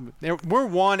 We're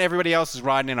one. Everybody else is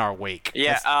riding in our wake.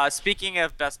 Yeah. Speaking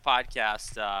of best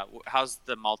podcast, how's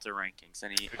the Malta rankings?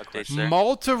 Any updates there?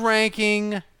 Malta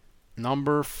ranking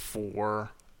number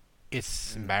 4.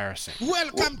 It's embarrassing.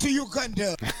 Welcome to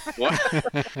Uganda. What?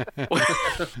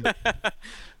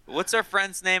 What's our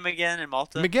friend's name again in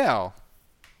Malta? Miguel.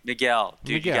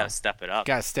 Dude, you gotta step it up.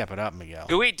 Gotta step it up, Miguel.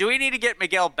 Do we need to get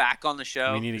Miguel back on the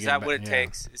show? Is that what it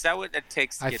takes? Is that what it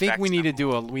takes to I get think back we to need that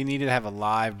to we need to have a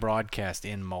live broadcast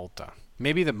in Malta.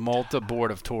 Maybe the Malta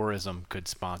Board of Tourism could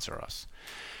sponsor us.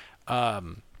 I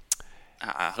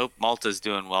hope Malta's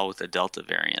doing well with the Delta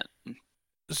variant.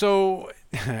 So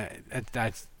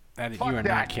you are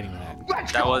not kidding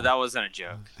that. That wasn't a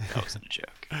joke. That wasn't a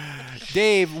joke.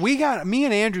 Dave, me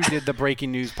and Andrew did the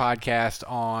breaking news podcast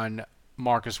on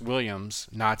Marcus Williams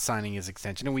not signing his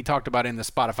extension, and we talked about it in the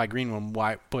Spotify Green Room.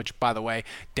 Which, by the way,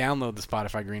 download the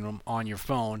Spotify Green Room on your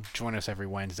phone. Join us every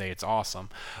Wednesday. It's awesome.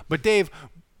 But Dave,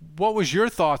 what was your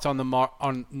thoughts on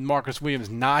on Marcus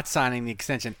Williams not signing the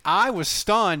extension? I was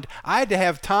stunned. I had to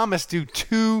have Thomas do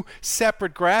 2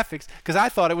 separate graphics because I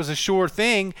thought it was a sure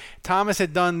thing. Thomas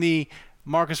had done the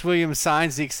Marcus Williams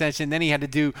signs the extension. Then he had to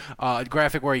do a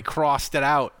graphic where he crossed it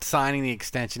out, signing the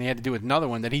extension. He had to do another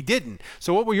one that he didn't.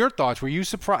 So what were your thoughts? Were you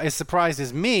as surprised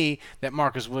as me that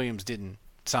Marcus Williams didn't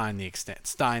sign the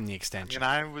extension?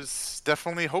 I was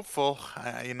definitely hopeful.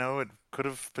 It could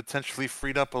have potentially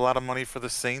freed up a lot of money for the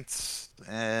Saints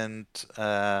and,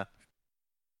 to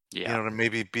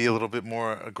maybe be a little bit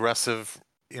more aggressive,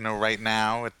 right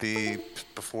now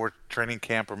before training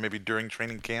camp or maybe during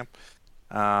training camp.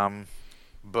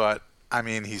 But I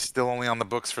mean, he's still only on the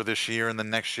books for this year, and the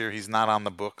next year he's not on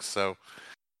the books. So,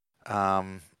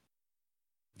 they'll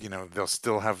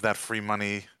still have that free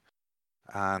money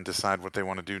and decide what they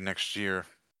want to do next year.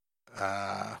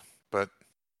 But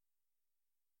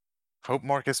hope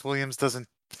Marcus Williams doesn't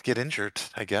get injured,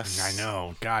 I guess. I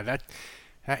know. God,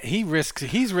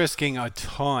 he's risking a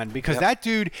ton because that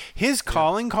dude, his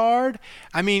calling card,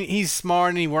 I mean, he's smart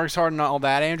and he works hard and all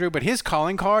that, Andrew, but his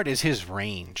calling card is his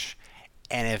range.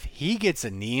 And if he gets a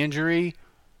knee injury,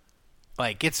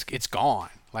 like it's gone.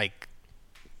 Like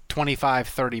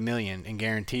 25-30 million and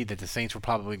guaranteed that the Saints were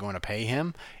probably going to pay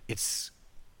him. It's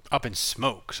up in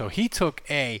smoke. So he took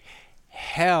a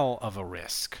hell of a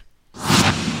risk.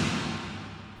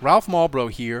 Ralph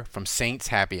Malbrough here from Saints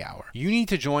Happy Hour. You need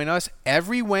to join us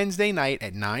every Wednesday night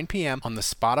at 9 p.m. on the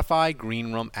Spotify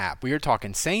Green Room app. We are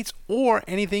talking Saints or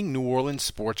anything New Orleans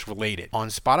sports related. On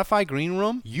Spotify Green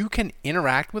Room, you can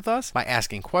interact with us by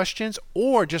asking questions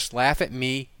or just laugh at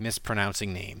me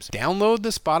mispronouncing names. Download the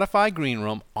Spotify Green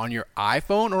Room on your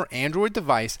iPhone or Android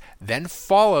device, then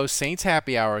follow Saints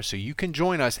Happy Hour so you can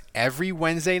join us every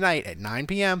Wednesday night at 9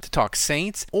 p.m. to talk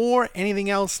Saints or anything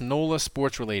else NOLA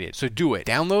sports related. So do it.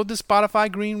 Download the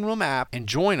Spotify Green Room app and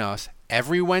join us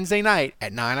every Wednesday night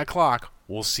at 9 o'clock.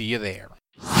 We'll see you there.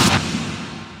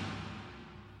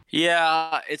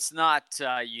 Yeah, it's not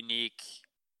unique.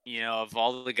 Of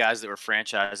all the guys that were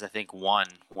franchised, I think one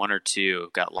or two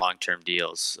got long-term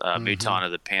deals. Mouton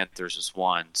of the Panthers was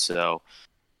one. So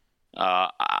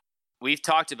we've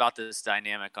talked about this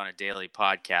dynamic on a daily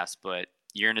podcast, but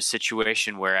you're in a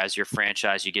situation where as your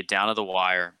franchise, you get down to the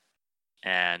wire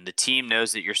and the team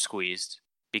knows that you're squeezed.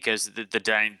 Because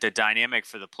the dynamic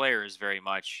for the player is very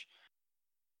much,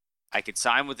 I could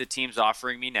sign what the team's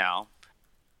offering me now,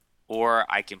 or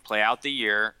I can play out the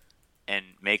year and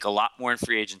make a lot more in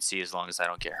free agency as long as I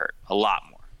don't get hurt. A lot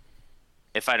more.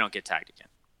 If I don't get tagged again.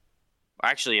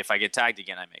 Actually, if I get tagged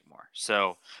again, I make more.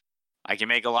 So I can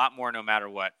make a lot more no matter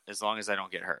what, as long as I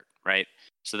don't get hurt, right?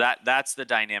 So that's the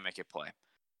dynamic at play.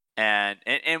 And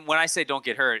when I say don't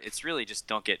get hurt, it's really just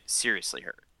don't get seriously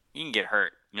hurt. You can get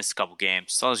hurt, miss a couple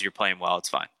games. As long as you're playing well, it's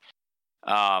fine.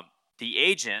 The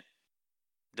agent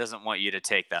doesn't want you to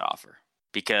take that offer.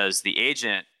 because the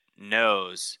agent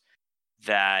knows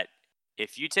that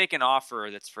if you take an offer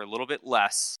that's for a little bit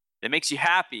less, that makes you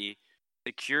happy,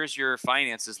 secures your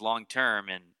finances long term,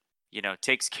 and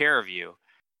takes care of you,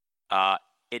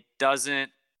 it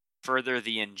doesn't further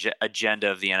the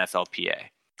agenda of the NFLPA.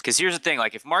 Because here's the thing: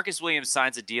 like if Marcus Williams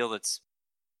signs a deal that's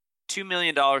 $2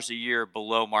 million a year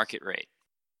below market rate,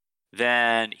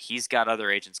 then he's got other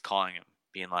agents calling him,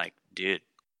 being like, "Dude, what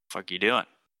the fuck you doing?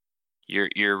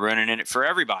 You're running in it for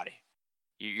everybody.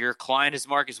 Your client is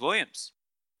Marcus Williams.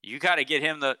 You got to get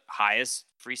him the highest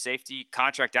free safety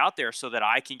contract out there so that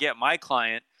I can get my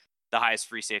client the highest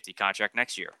free safety contract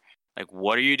next year. Like,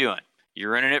 what are you doing?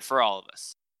 You're running it for all of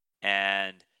us."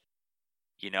 And,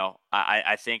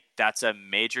 I think that's a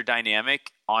major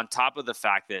dynamic on top of the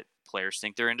fact that players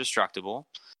think they're indestructible.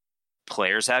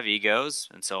 Players have egos.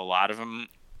 And so a lot of them,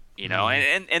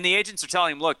 and the agents are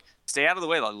telling him, look, stay out of the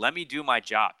way. Like, let me do my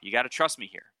job. You got to trust me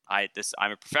here.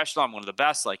 I'm a professional. I'm one of the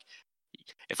best. Like,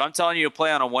 if I'm telling you to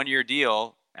play on a 1-year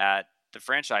deal at the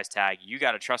franchise tag, you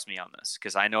got to trust me on this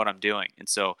because I know what I'm doing. And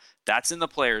so that's in the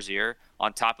player's ear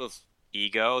on top of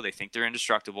ego. They think they're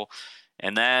indestructible.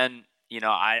 And then,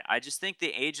 I just think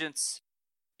the agents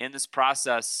in this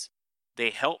process, they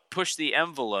help push the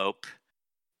envelope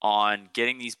on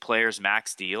getting these players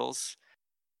max deals.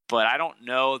 But I don't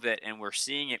know that, and we're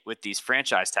seeing it with these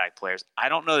franchise tag players, I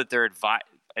don't know that they're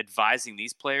advising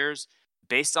these players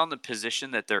based on the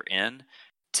position that they're in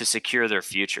to secure their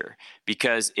future,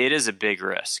 because it is a big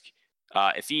risk.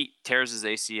 If he tears his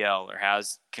ACL or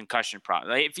has concussion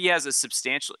problems, if he has a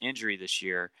substantial injury this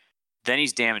year, then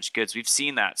he's damaged goods. We've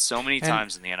seen that so many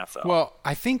times in the NFL. Well,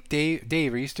 I think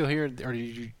Dave, are you still here, or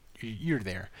you're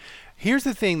there? Here's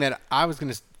the thing that I was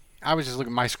just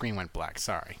looking. My screen went black.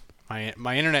 Sorry,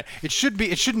 my internet. It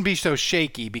shouldn't be so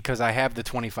shaky because I have the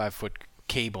 25-foot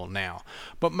cable now.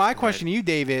 But my question to you,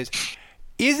 Dave, is.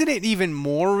 Isn't it even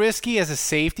more risky as a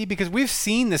safety? Because we've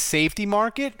seen the safety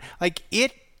market, like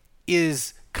it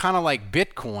is kind of like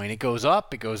Bitcoin. It goes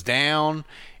up, it goes down,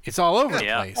 it's all over the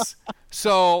place.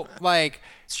 So, like,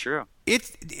 it's true.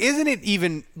 Isn't it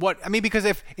even what I mean? Because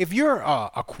if you're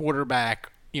a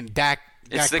quarterback, Dak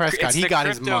Prescott, he got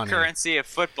his money. It's the cryptocurrency of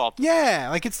football. Yeah,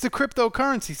 like it's the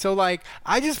cryptocurrency. So, like,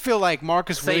 I just feel like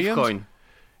Marcus Williams,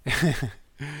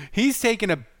 he's taking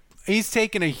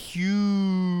a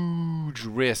huge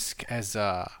risk, as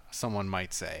someone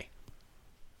might say.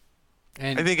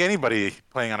 And I think anybody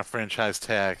playing on a franchise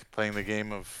tag, playing the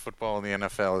game of football in the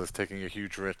NFL, is taking a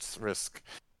huge risk.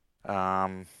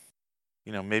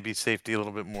 Maybe safety a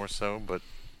little bit more so, but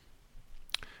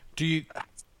do you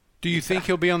think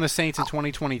he'll be on the Saints in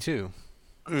 2022?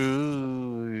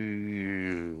 Ooh,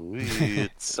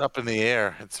 it's up in the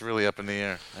air. It's really up in the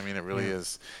air. I mean, it really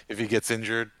is. If he gets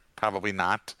injured, probably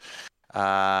not.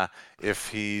 If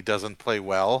he doesn't play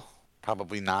well,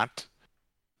 probably not.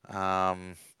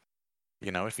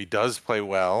 If he does play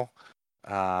well,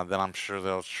 then I'm sure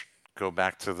they'll go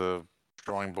back to the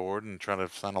drawing board and try to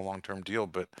sign a long-term deal.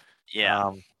 But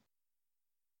yeah,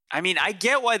 I mean, I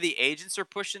get why the agents are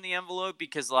pushing the envelope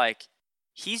because, like,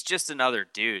 he's just another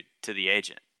dude to the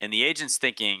agent, and the agent's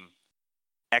thinking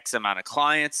X amount of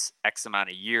clients, X amount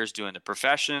of years doing the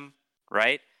profession,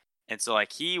 right? And so,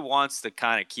 like, he wants to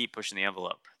kind of keep pushing the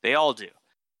envelope. They all do.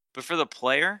 But for the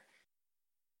player,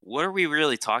 what are we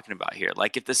really talking about here?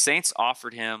 Like, if the Saints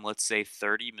offered him, let's say,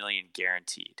 $30 million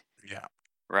guaranteed. Yeah.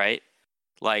 Right?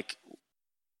 Like,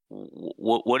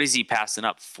 what is he passing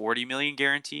up? $40 million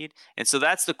guaranteed? And so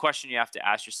that's the question you have to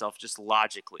ask yourself just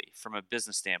logically from a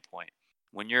business standpoint.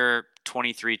 When you're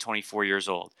 23, 24 years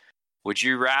old, would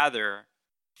you rather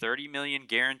 $30 million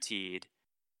guaranteed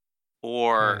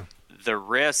or the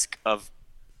risk of,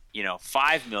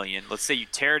 $5 million? Let's say you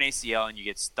tear an ACL and you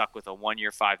get stuck with a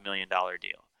 1-year, $5 million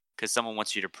deal because someone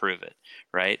wants you to prove it,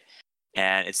 right?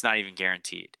 And it's not even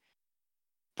guaranteed.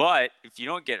 But if you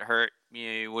don't get hurt, what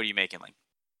are you making? Like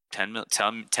 10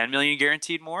 million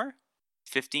guaranteed more?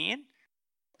 15?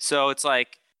 So it's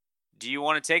like, do you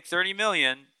want to take 30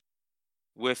 million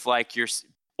with like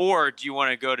or do you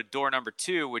want to go to door number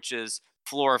 2, which is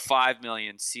floor of 5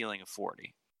 million, ceiling of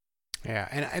 40? Yeah,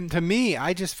 and to me,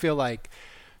 I just feel like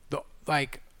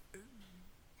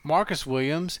Marcus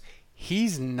Williams,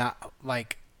 he's not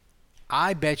like,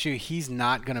 I bet you he's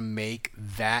not going to make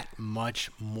that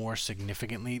much more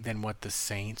significantly than what the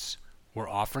Saints were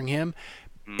offering him,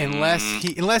 unless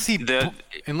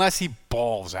he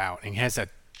balls out and has a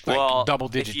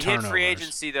double-digit turnover. If you hit free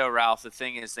agency, though, Ralph, the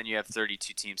thing is then you have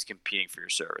 32 teams competing for your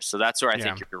service. So that's where I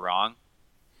think you're wrong.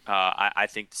 I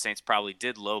think the Saints probably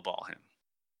did lowball him,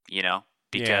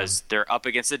 because they're up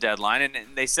against the deadline.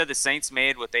 And they said the Saints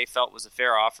made what they felt was a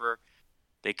fair offer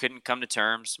They couldn't come to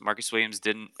terms. Marcus Williams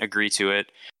didn't agree to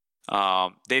it.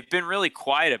 They've been really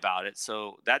quiet about it,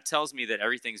 so that tells me that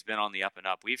everything's been on the up and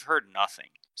up. We've heard nothing.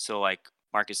 So like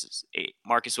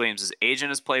Marcus Williams' agent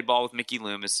has played ball with Mickey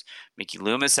Loomis. Mickey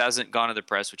Loomis hasn't gone to the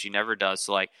press, which he never does.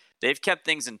 So like they've kept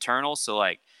things internal, so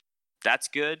like that's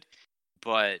good.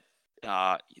 But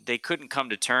they couldn't come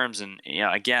to terms, and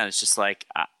again, it's just like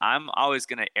I'm always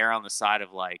going to err on the side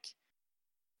of like,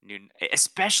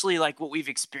 especially like what we've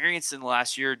experienced in the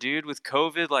last year, dude, with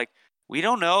COVID. Like we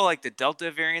don't know, like the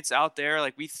Delta variant's out there.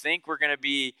 Like we think we're going to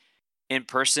be in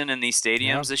person in these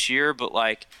stadiums this year, but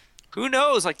like who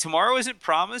knows? Like tomorrow isn't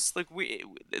promised. Like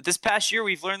this past year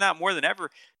we've learned that more than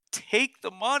ever. Take the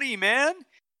money, man.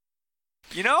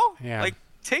 Like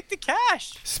take the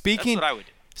cash. That's what I would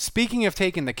do. Speaking of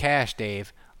taking the cash,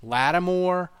 Dave,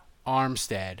 Lattimore,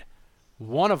 Armstead,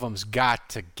 one of them's got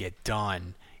to get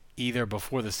done either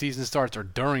before the season starts or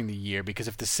during the year, because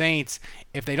if the Saints,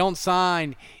 if they don't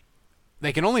sign,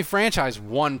 they can only franchise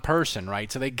one person,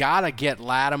 right? So they got to get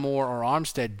Lattimore or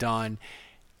Armstead done,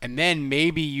 and then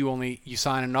maybe you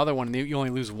sign another one and you only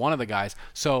lose one of the guys.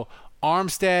 So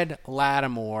Armstead,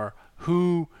 Lattimore,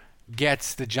 who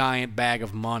gets the giant bag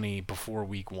of money before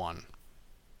week 1?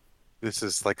 This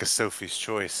is like a Sophie's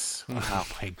Choice. Wow. Oh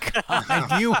my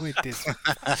God! You with this?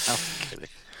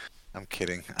 I'm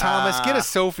kidding. Thomas, get a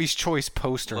Sophie's Choice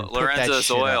poster. And Lorenzo's put that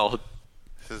shit oil. Up.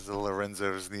 This is the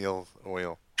Lorenzo's Neal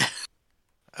oil.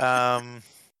 I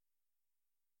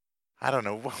don't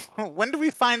know. When do we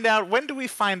find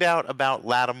out about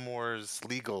Lattimore's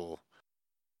legal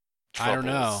troubles? I don't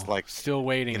know. Like, still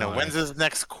waiting. When's his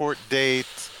next court date?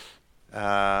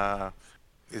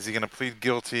 Is he going to plead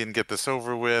guilty and get this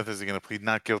over with? Is he going to plead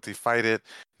not guilty, fight it?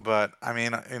 But I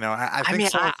mean, I think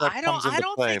some of that comes into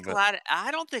play.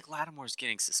 I don't think Lattimore's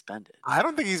getting suspended. I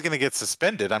don't think he's going to get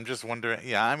suspended. I'm just wondering.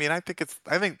 Yeah, I mean, I think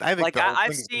like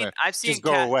I've seen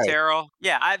Cat Terrell.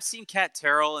 Yeah, I've seen Cat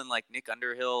Terrell and like Nick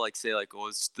Underhill like say like,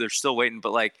 oh, they're still waiting.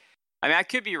 But like, I mean, I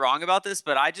could be wrong about this,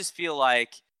 but I just feel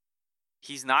like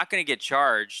he's not going to get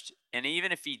charged. And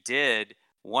even if he did,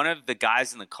 one of the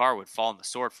guys in the car would fall on the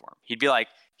sword for him. He'd be like,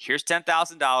 here's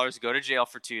 $10,000, go to jail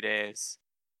for 2 days,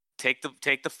 take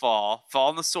the fall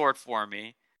on the sword for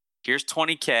me. Here's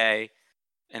 $20K,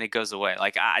 and it goes away.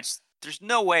 Like there's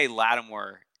no way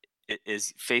Lattimore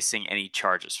is facing any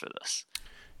charges for this.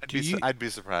 I'd be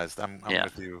surprised. I'm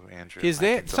with you, Andrew. Is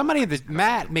there somebody that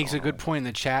Matt makes a good point in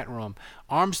the chat room?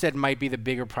 Armstead might be the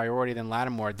bigger priority than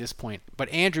Lattimore at this point. But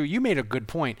Andrew, you made a good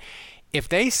point. If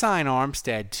they sign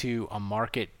Armstead to a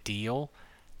market deal,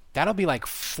 that'll be like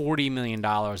 $40 million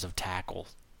of tackle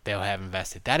they'll have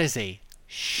invested. That is a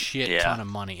shit ton of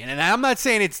money. And I'm not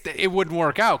saying it wouldn't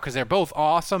work out because they're both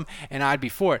awesome and I'd be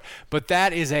for it. But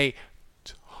that is a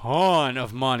ton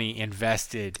of money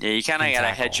invested. Yeah, you kind of got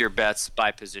to hedge your bets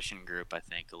by position group, I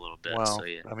think, a little bit. Well, so,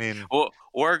 yeah. I mean,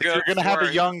 or if you're going to have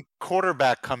a young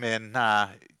quarterback come in,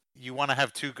 you want to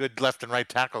have 2 good left and right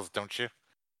tackles, don't you?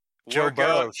 Joe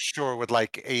Burrow sure would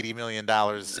like $80 million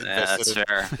invested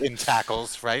in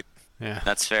tackles, right? Yeah,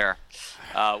 that's fair.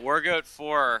 Wargoat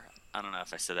 4, I don't know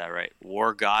if I said that right.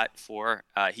 Wargot 4.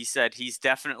 He said he's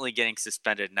definitely getting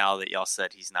suspended now that y'all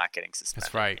said he's not getting suspended.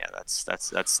 That's right. Yeah,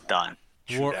 that's done.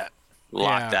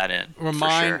 Lock that in.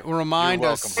 Remind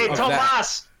us. Hey,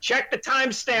 Tomas, check the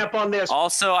timestamp on this.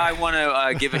 Also, I want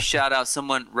to give a shout out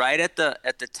someone right at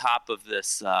the top of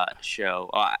this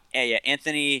show.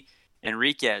 Anthony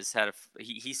Enriquez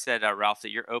he said, Ralph,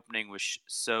 that your opening was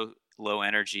so low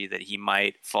energy that he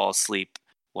might fall asleep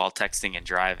while texting and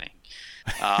driving.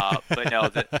 But no,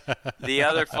 the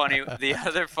other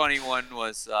funny one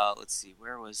was let's see,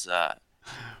 where was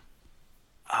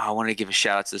I want to give a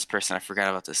shout out to this person. I forgot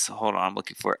about this. So hold on, I'm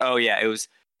looking for it. Oh yeah, it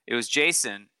was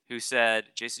Jason who said,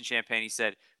 Jason Champagne. He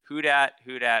said, who dat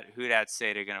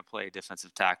say they're gonna play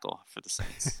defensive tackle for the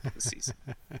Saints this season.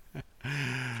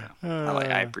 So,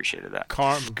 I appreciated that.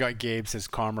 Gabe says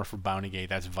karma for Bountygate.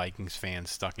 That's Vikings fans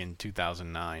stuck in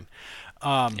 2009.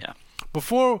 Yeah.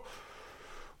 Before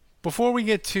we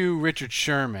get to Richard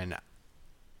Sherman,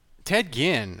 Ted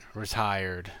Ginn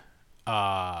retired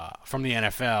from the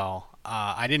NFL.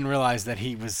 I didn't realize that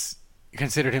he was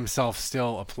considered himself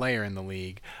still a player in the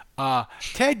league.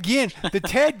 Ted Ginn, the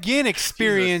Ted Ginn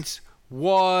experience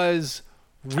was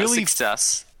really a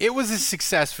success. It was a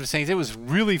success for the Saints. It was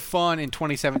really fun in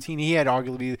 2017. He had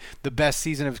arguably the best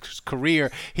season of his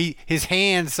career. His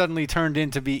hands suddenly turned in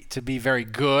to be very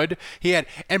good.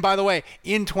 And by the way,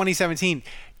 in 2017,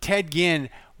 Ted Ginn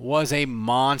was a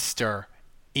monster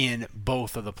in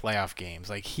both of the playoff games.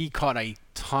 Like, he caught a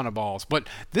ton of balls. But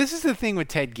this is the thing with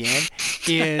Ted Ginn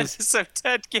is so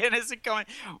Ted Ginn isn't going.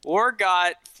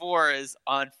 Wargot 4 is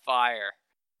on fire.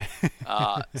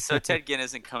 So Ted Ginn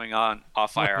isn't coming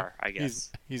off IR, I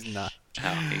guess. He's not. No,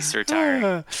 he's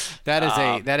retiring.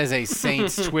 That is a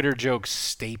Saints Twitter joke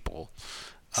staple.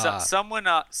 Someone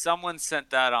sent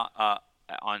that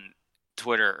on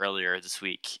Twitter earlier this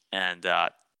week, and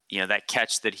that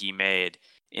catch that he made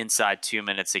inside 2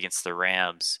 minutes against the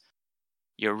Rams,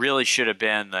 really should have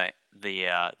been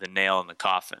the nail in the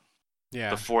coffin. Yeah.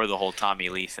 Before the whole Tommy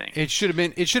Lee thing. It should have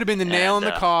been the nail in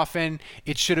the coffin.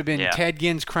 It should have been Ted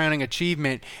Ginn's crowning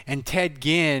achievement, and Ted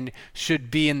Ginn should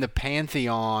be in the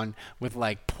pantheon with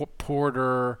like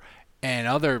Porter and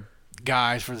other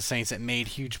guys for the Saints that made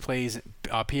huge plays,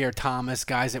 Pierre Thomas,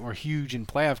 guys that were huge in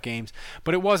playoff games,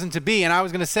 but it wasn't to be. And I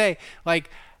was going to say, like,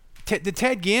 the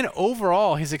Ted Ginn,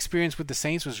 overall, his experience with the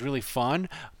Saints was really fun,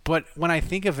 but when I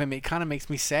think of him, it kind of makes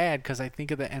me sad because I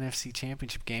think of the NFC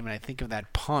Championship game and I think of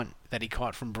that punt that he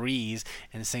caught from Breeze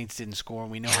and the Saints didn't score,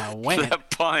 and we know how it went. That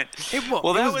punt.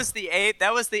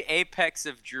 That was the apex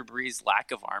of Drew Brees'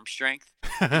 lack of arm strength,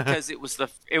 because it was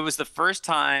the first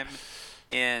time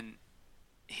in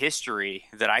history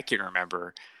that I can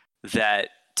remember that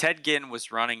Ted Ginn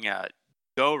was running a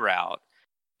go route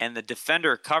and the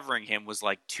defender covering him was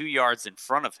like 2 yards in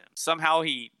front of him. Somehow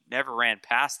he never ran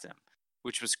past him,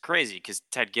 which was crazy because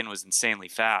Ted Ginn was insanely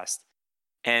fast.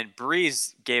 And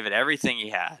Breeze gave it everything he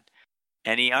had,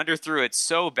 and he underthrew it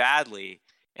so badly,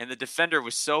 and the defender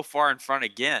was so far in front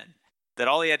again that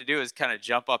all he had to do was kind of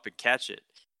jump up and catch it.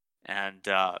 And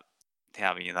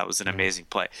that was an amazing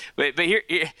play. But here,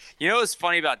 what's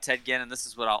funny about Ted Ginn, and this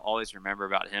is what I'll always remember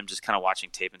about him, just kind of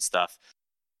watching tape and stuff.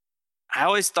 I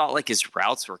always thought like his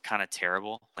routes were kind of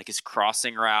terrible, like his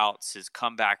crossing routes, his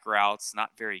comeback routes, not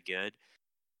very good.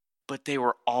 But they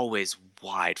were always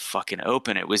wide fucking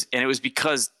open. It was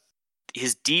because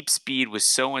his deep speed was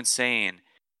so insane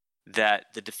that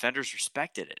the defenders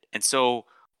respected it. And so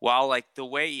while like the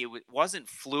way it wasn't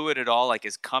fluid at all, like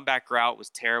his comeback route was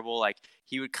terrible, like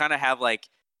he would kind of have like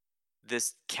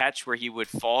this catch where he would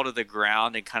fall to the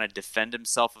ground and kind of defend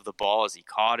himself of the ball as he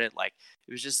caught it. Like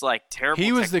it was just like terrible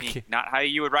technique, not how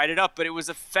you would write it up, but it was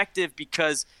effective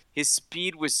because his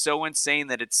speed was so insane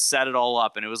that it set it all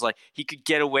up, and it was like he could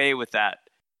get away with that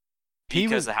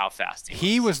because of how fast he was.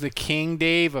 He was the king,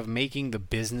 Dave, of making the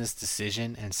business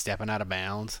decision and stepping out of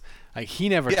bounds. Like he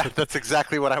never. Yeah, that's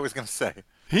exactly what I was going to say.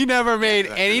 He never made,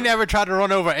 and he never tried to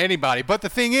run over anybody. But the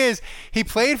thing is, he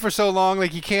played for so long,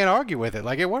 like you can't argue with it.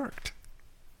 Like it worked.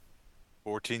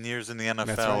 14 years in the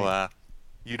NFL, right.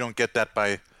 You don't get that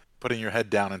by putting your head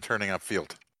down and turning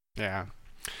upfield. Yeah.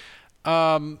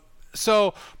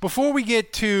 So before we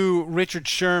get to Richard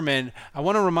Sherman, I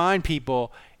want to remind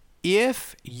people,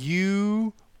 if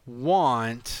you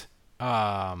want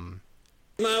my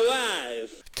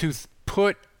wife to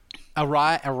put a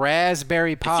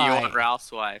Raspberry Pi. If you want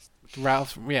Ralph's wife.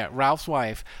 Ralph's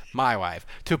wife, my wife,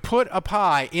 to put a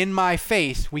pie in my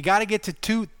face. We got to get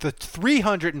to the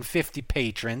 350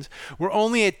 patrons. We're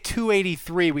only at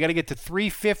 283. We got to get to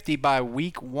 350 by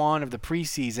week 1 of the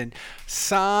preseason.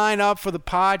 Sign up for the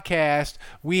podcast.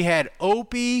 We had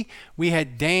Opie, we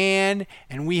had Dan,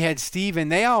 and we had Steven.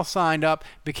 They all signed up,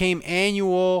 became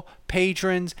annual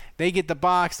patrons. They get the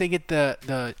box, they get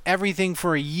the everything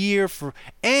for a year,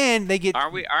 and they get.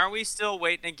 Aren't we still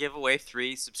waiting to give away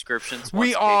 3 subscriptions?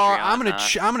 We are.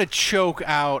 Patreon, I'm gonna choke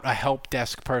out a help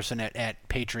desk person at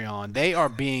Patreon. They are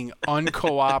being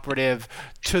uncooperative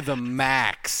to the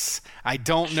max. I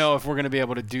don't know if we're gonna be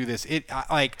able to do this. They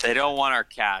don't want our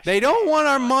cash. They don't want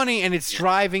our money, and it's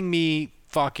driving me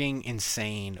fucking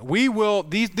insane. We will,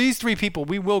 these 3 people,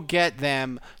 we will get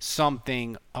them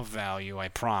something of value, I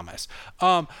promise.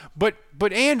 But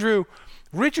Andrew,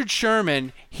 Richard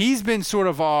Sherman, he's been sort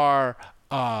of our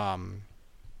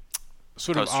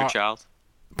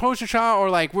poster child, or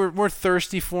like we're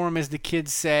thirsty for him, as the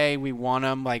kids say. We want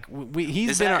him. Like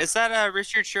is that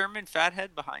Richard Sherman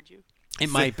fathead behind you? It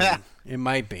might be. It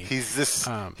might be. He's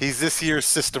this year's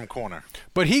System Corner.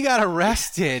 But he got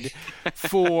arrested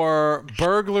for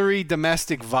burglary,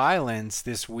 domestic violence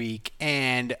this week,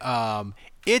 and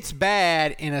it's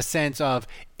bad in a sense of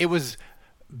it was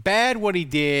bad what he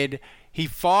did. He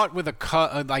fought with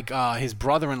his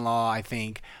brother-in-law, I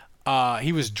think.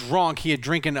 He was drunk. He had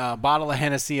drinking a bottle of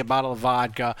Hennessy, a bottle of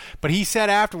vodka. But he said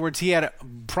afterwards he had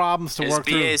problems to work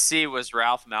through. His BAC was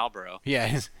Ralph Malboro. Yeah,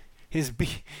 his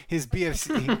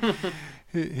BFC,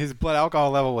 his blood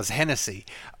alcohol level was Hennessy.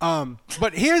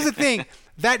 But here's the thing: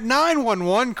 that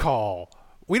 911 call.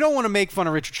 We don't want to make fun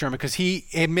of Richard Sherman because he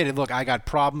admitted, look, I got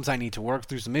problems. I need to work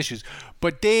through some issues.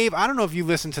 But Dave, I don't know if you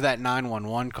listened to that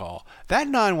 911 call. That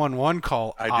 911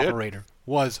 call operator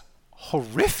was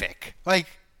horrific. Like,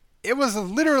 it was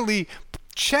literally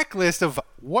checklist of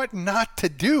what not to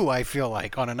do, I feel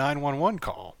like, on a 911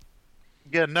 call.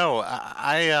 Yeah, no,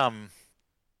 I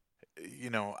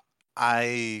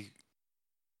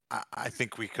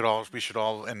think we should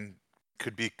all and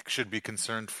should be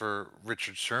concerned for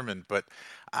Richard Sherman, but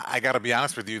I got to be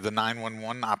honest with you, the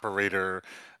 911 operator,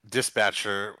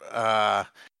 dispatcher,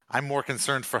 I'm more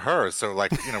concerned for her. So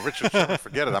Richard Sherman,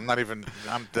 forget it.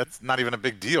 That's not even a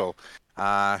big deal.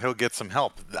 He'll get some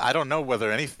help. I don't know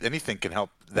whether anything can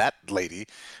help that lady.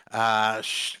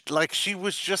 She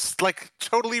was just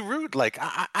totally rude.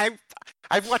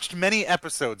 I've watched many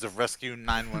episodes of Rescue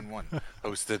 911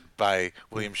 hosted by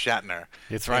William Shatner.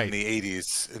 It's right. In the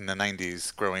 80s, in the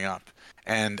 90s, growing up.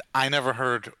 And I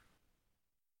never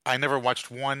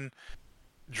watched one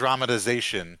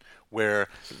dramatization where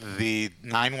the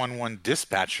 911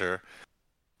 dispatcher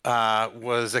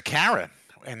was a Karen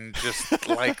and it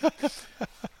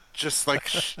was like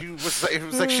she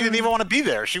didn't even want to be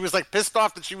there. She was pissed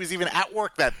off that she was even at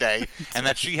work that day and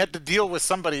that she had to deal with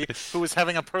somebody who was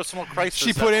having a personal crisis.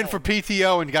 She put in for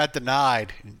PTO and got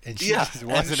denied, and she just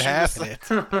wasn't having it.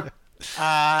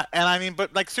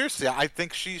 But seriously, I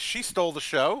think she stole the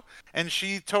show, and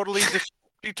she totally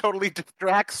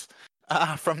distracts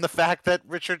from the fact that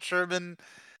Richard Sherman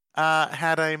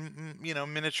had a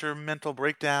miniature mental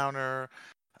breakdown or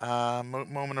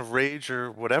moment of rage or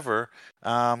whatever,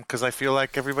 because I feel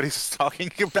like everybody's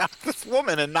talking about this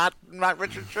woman and not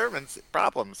Richard Sherman's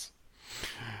problems.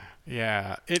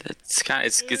 Yeah, it's kind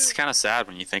of sad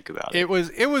when you think about it.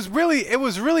 It was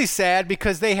really sad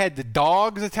because they had the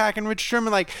dogs attacking Richard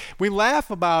Sherman. We laugh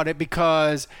about it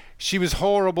because she was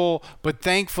horrible, but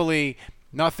thankfully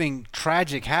nothing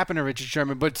tragic happened to Richard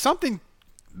Sherman. But something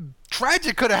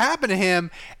tragic could have happened to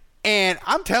him. And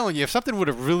I'm telling you, if something would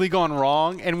have really gone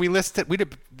wrong, and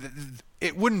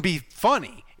it wouldn't be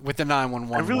funny with the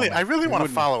 911. I really want to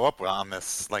follow up on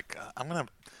this. Let's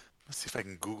see if I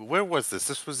can Google. Where was this?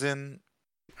 This was in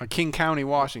King County,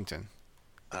 Washington.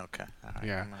 Okay. All right.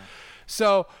 Yeah.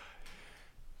 So,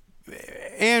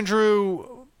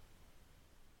 Andrew,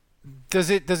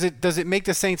 does it make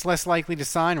the Saints less likely to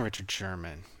sign Richard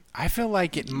Sherman? I feel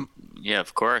like it. Yeah,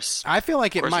 of course. I feel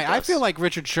like it might. I feel like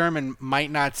Richard Sherman might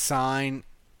not sign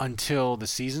until the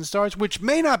season starts, which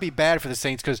may not be bad for the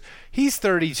Saints because he's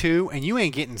 32 and you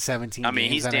ain't getting 17.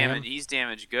 He's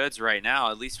damaged goods right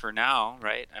now, at least for now,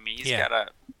 right? He's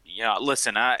got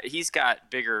he's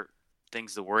got bigger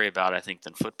things to worry about, I think,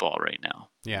 than football right now.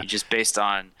 Yeah. Just based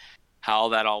on how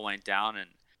that all went down, and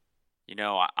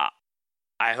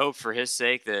I hope for his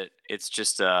sake that it's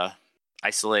just a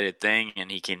isolated thing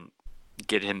and he can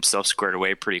get himself squared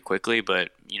away pretty quickly, but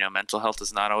mental health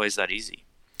is not always that easy.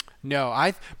 No,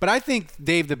 but I think,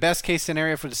 Dave, the best case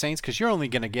scenario for the Saints, because you're only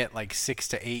going to get 6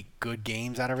 to 8 good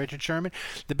games out of Richard Sherman,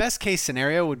 the best case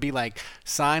scenario would be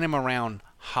sign him around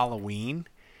Halloween,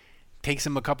 takes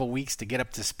him a couple weeks to get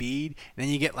up to speed, and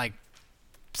then you get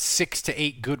 6 to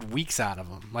 8 good weeks out of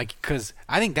him. Because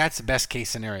I think that's the best case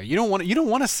scenario. You don't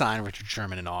want to sign Richard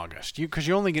Sherman in August, because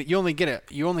you only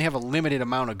have a limited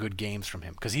amount of good games from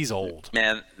him because he's old.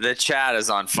 Man, the chat is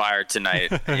on fire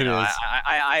tonight.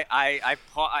 I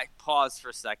paused for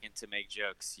a second to make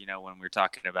jokes, when we're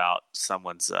talking about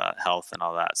someone's health and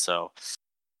all that. So,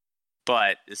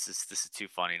 but this is too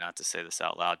funny not to say this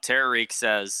out loud. Tara Reek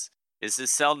says, "Is his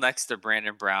cell next to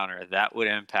Brandon Browner? That would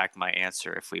impact my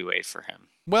answer if we wait for him."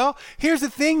 Well, here's the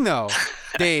thing, though,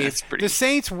 Dave. The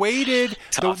Saints waited.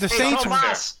 The Saints.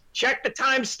 Tomas, check the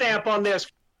timestamp on this.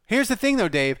 Here's the thing, though,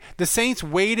 Dave. The Saints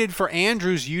waited for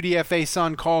Andrew's UDFA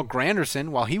son, Carl Granderson,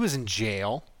 while he was in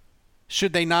jail.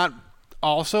 Should they not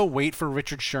also wait for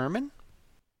Richard Sherman?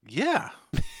 Yeah.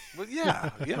 Well, yeah.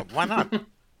 Why not?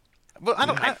 Well,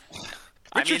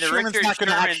 Richard Sherman's not going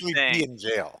to actually be in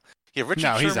jail. Yeah,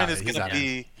 Richard Sherman is going to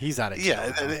be. He's out of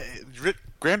jail. Yeah,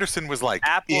 Granderson was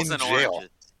apples in and jail. Oranges.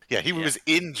 Yeah, he was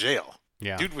in jail.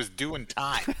 Yeah, dude was doing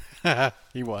time.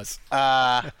 He was.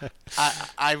 I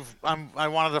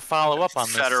wanted to follow up on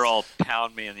this. Federal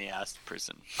pound me in the ass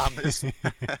prison. On this,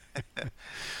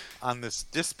 on this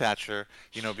dispatcher,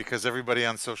 because everybody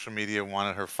on social media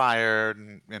wanted her fired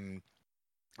and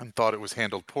thought it was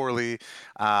handled poorly.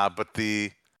 But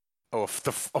a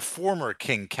former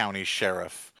King County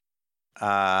sheriff.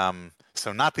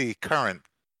 So not the current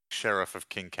sheriff of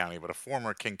King County, but a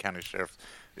former King County sheriff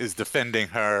is defending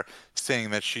her, saying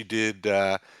that she did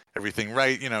everything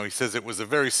right. He says it was a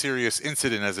very serious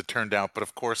incident as it turned out, but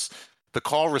of course the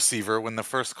call receiver, when the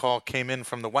first call came in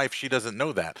from the wife, she doesn't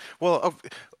know that. Well,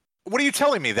 What are you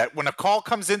telling me? That when a call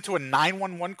comes into a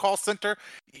 911 call center,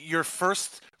 your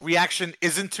first reaction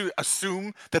isn't to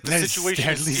assume that the situation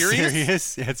is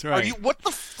serious? That's right. What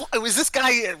the fuck? Is this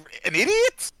guy an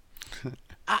idiot?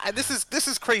 This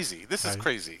is crazy. This is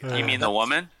crazy. You mean the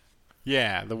woman?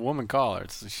 Yeah, the woman caller.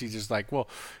 She's just like, well,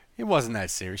 it wasn't that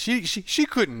serious. She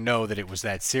couldn't know that it was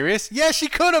that serious. Yeah, she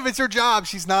could have. It's her job.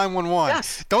 She's 911.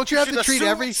 Yes. Don't you have to treat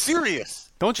every serious?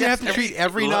 Don't you have to treat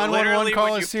every 911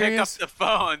 call as serious? When you pick up the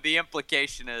phone, the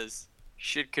implication is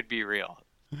shit could be real.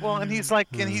 Well, and he's like,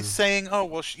 and he's saying, oh,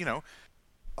 well,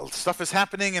 stuff is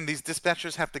happening, and these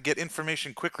dispatchers have to get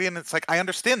information quickly, and it's like, I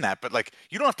understand that, but like,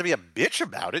 you don't have to be a bitch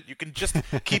about it. You can just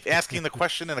keep asking the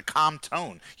question in a calm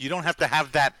tone. You don't have to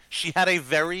have that. She had a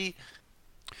very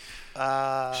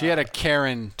she had a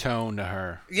Karen tone to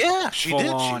her. Yeah, she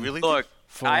did. She really did. Look,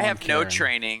 I have no Karen.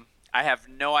 training. I have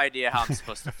no idea how I'm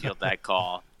supposed to field that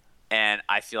call, and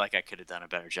I feel like I could have done a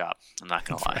better job. I'm not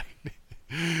going to lie.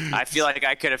 I feel like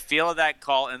I could have fielded that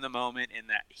call in the moment, in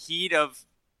the heat of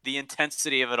the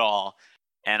intensity of it all,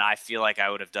 and I feel like I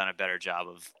would have done a better job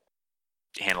of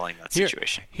handling that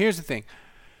situation. Here's the thing.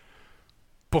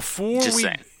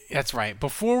 That's right.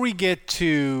 Before we get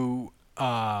to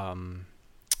the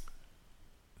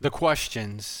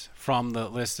questions from the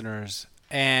listeners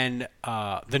and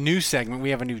the new segment,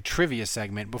 we have a new trivia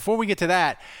segment. Before we get to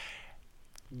that,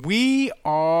 we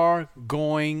are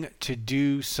going to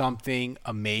do something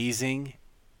amazing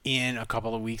in a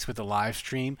couple of weeks with the live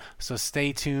stream. So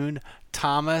stay tuned.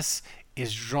 Thomas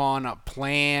is drawing up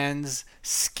plans,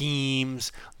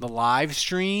 schemes, the live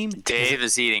stream. Dave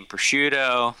is eating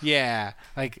prosciutto. Yeah,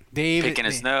 like Dave picking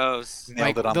his nose.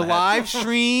 Like the live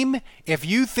stream, if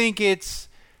you think it's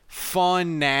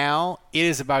fun now, it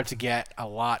is about to get a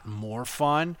lot more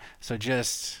fun. So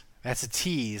that's a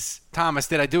tease. Thomas,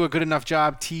 did I do a good enough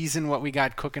job teasing what we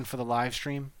got cooking for the live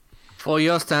stream? For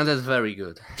your standards, very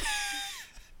good.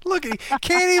 Look, he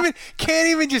can't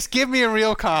even just give me a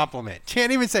real compliment.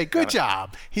 Can't even say good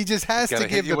job. He just has to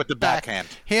give you with the backhand.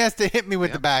 He has to hit me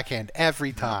with the backhand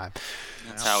every time.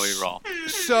 That's how we roll.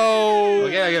 So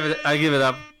okay, I give it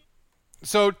up.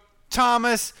 So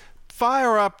Thomas,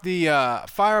 fire up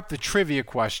the trivia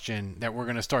question that we're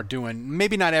gonna start doing.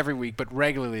 Maybe not every week, but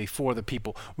regularly for the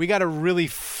people. We got a really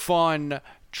fun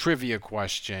trivia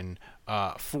question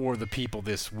for the people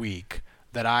this week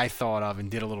that I thought of and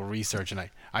did a little research, and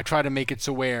I try to make it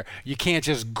so where you can't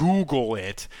just Google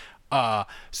it.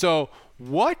 So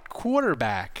what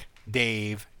quarterback,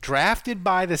 Dave, drafted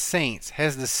by the Saints,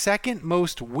 has the second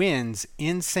most wins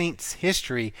in Saints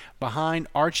history behind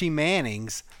Archie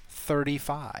Manning's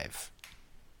 35?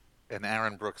 And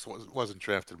Aaron Brooks wasn't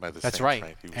drafted by the That's Saints.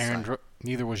 right. That's right.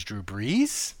 Neither was Drew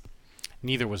Brees.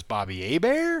 Neither was Bobby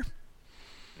Hebert.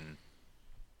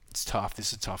 It's tough.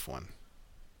 This is a tough one.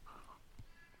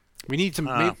 We need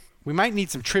some. We might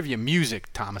need some trivia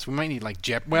music, Thomas. We might need like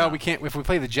we can't. If we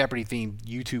play the Jeopardy theme,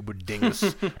 YouTube would ding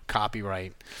us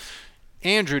copyright.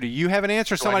 Andrew, do you have an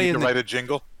answer? Somebody need to write a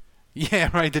jingle.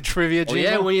 Yeah, right. The trivia jingle.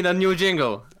 Yeah, we need a new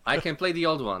jingle. I can play the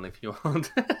old one if you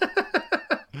want.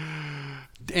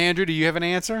 Andrew, do you have an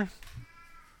answer?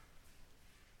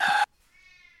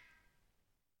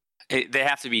 They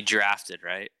have to be drafted,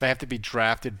 right? They have to be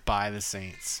drafted by the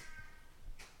Saints.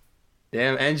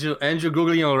 Damn, Andrew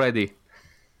Googling already.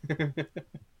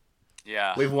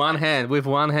 Yeah. With one hand.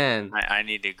 I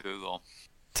need to Google.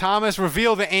 Thomas,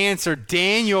 reveal the answer.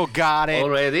 Daniel got it.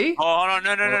 Already? Oh,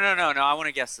 no. I want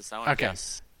to guess this. I want to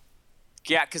guess.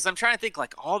 Yeah, because I'm trying to think,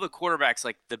 like, all the quarterbacks,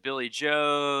 like the Billy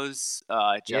Joes,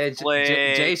 Jeff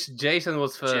Blake. Jason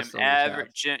was first.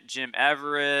 Jim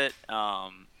Everett.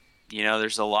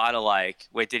 There's a lot of, like...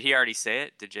 Wait, did he already say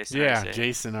it? Did Jason already say it? Yeah,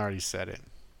 Jason already said it.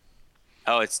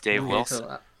 Oh, it's Dave Wilson.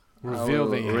 Reveal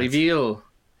the answer.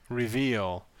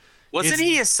 Reveal. Wasn't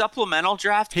he a supplemental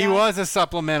draft guy? He was a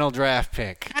supplemental draft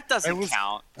pick. That doesn't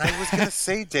count. I was going to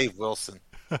say Dave Wilson.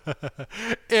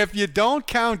 If you don't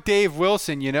count Dave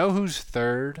Wilson, you know who's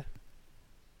third?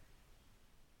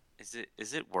 Is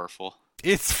it Wuerffel?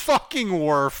 It's fucking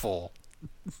Wuerffel.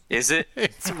 Is it?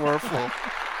 It's Wuerffel.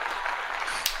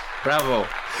 Bravo.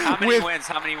 How many wins?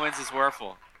 How many wins is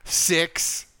Wuerffel?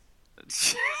 6.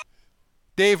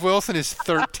 Dave Wilson is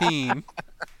 13.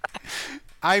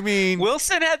 I mean,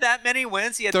 Wilson had that many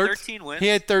wins. He had 13 wins. He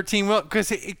had 13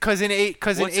 because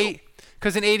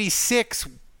in 86,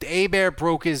 Hebert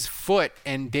broke his foot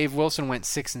and Dave Wilson went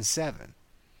 6-7.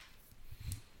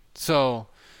 So,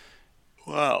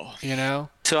 wow.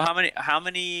 So how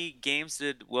many games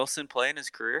did Wilson play in his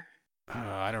career?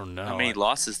 I don't know. How many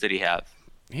losses did he have?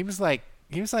 He was like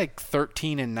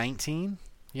 13-19.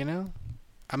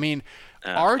 I mean,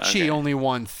 Archie only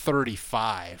won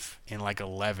 35 in like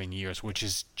 11 years, which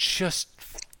is just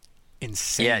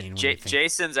insane. Yeah,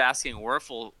 Jason's asking.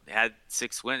 Werfel had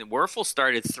 6 wins. Werfel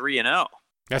started 3-0.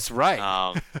 That's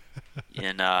right.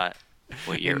 In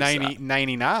what year? In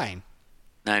 99.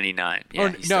 99.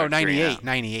 Yeah. No, 98.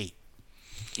 98.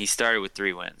 He started with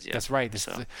 3 wins. Yeah. That's right.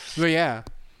 Well, yeah.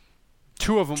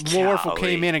 2 of them. Werfel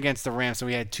came in against the Rams, so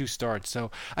we had 2 starts.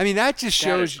 So, I mean, that just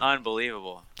shows. That is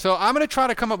unbelievable. So, I'm going to try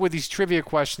to come up with these trivia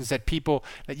questions that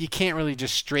you can't really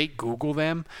just straight Google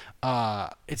them.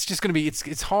 It's just going to be,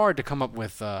 it's hard to come up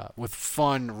with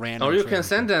fun, random. Or you can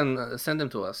send them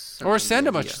to us.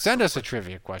 Send us a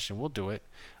trivia question. We'll do it.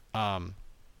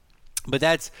 But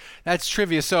that's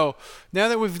trivia. So now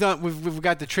that we've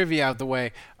got the trivia out the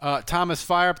way, Thomas,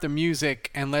 fire up the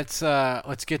music and let's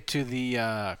get to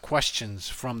the questions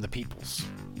from the peoples.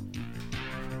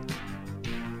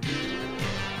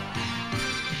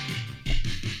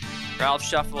 Ralph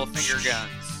Shuffle, finger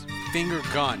guns. Finger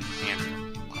gun, Andrew.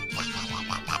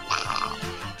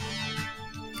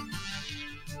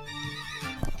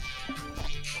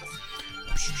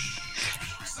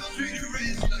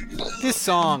 This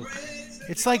song,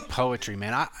 it's like poetry,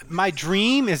 man. My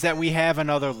dream is that we have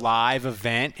another live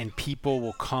event and people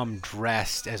will come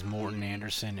dressed as Morten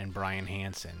Andersen and Brian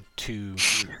Hansen to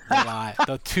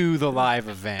the live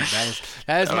event.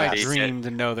 That is my dream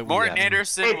to know that Morten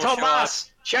Andersen. Hey,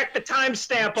 Tomas, check the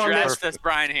timestamp on this. Dressed as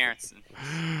Brian Hansen.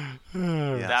 Yes.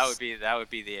 That would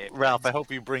be the Ralph, I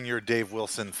hope you bring your Dave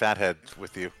Wilson fathead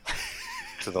with you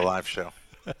to the live show.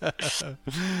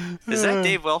 Is that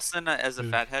Dave Wilson as a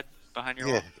fathead behind your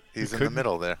wall? Yeah, he's in the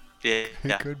middle there. Yeah,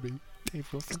 He could be.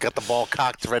 Dave Wilson. He's got the ball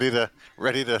cocked, ready to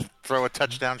throw a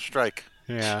touchdown strike.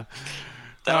 Yeah.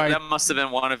 That must have been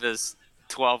one of his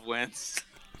 12 wins.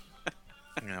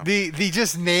 The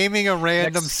just naming a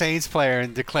random Saints player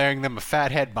and declaring them a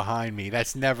fathead behind me,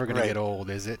 that's never going to get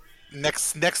old, is it?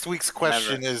 Next week's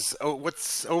question is,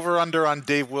 what's over under on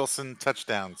Dave Wilson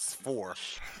touchdowns? 4.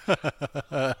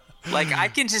 Like, I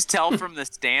can just tell from the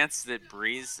stance that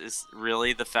Breeze is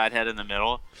really the fathead in the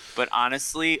middle, but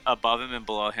honestly, above him and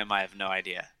below him, I have no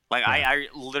idea. Like, I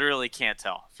literally can't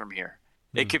tell from here.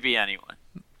 It could be anyone.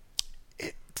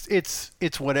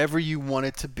 It's whatever you want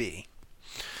it to be.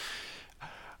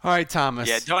 All right, Thomas.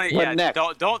 Yeah,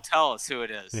 don't tell us who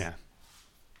it is. Yeah.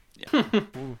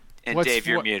 And Dave,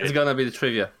 you're muted. It's gonna be the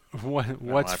trivia.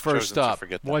 What's first up?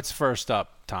 What's first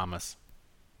up, Thomas?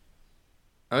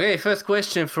 Okay, first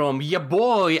question from your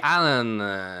boy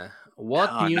Alan.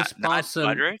 What new sponsor?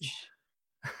 Not Budrich?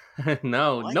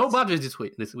 No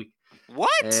Budrich this week.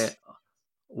 What?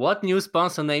 What new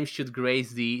sponsor name should grace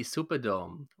the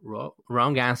Superdome?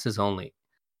 Wrong answers only.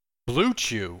 Blue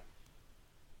Chew.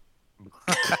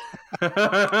 That's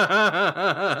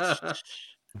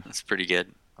pretty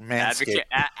good. Manscaped.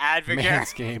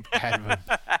 Manscaped.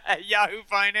 Yahoo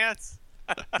Finance.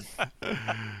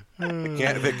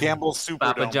 The Campbell Superdome.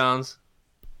 Papa John's.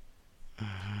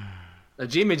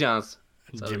 Jimmy John's.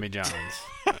 Sorry. Jimmy John's.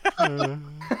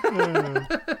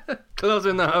 Close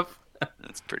enough.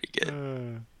 That's pretty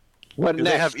good. Do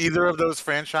they have either of those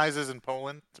franchises in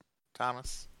Poland,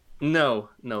 Thomas? No,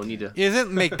 neither.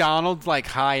 Isn't McDonald's like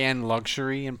high-end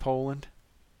luxury in Poland?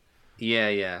 Yeah,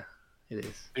 it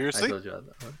is. Seriously? I told you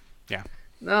that. Yeah.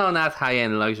 No, not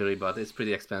high-end luxury, but it's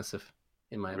pretty expensive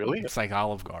in my Really? opinion. It's like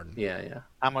Olive Garden. Yeah.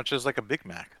 How much is like a Big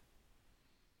Mac?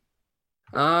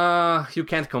 You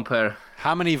can't compare.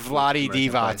 How many Vladi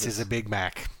Divots is a Big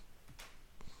Mac?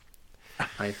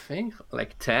 I think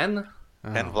like 10.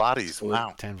 10 Vladis.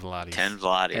 Wow. 10 Vladis. 10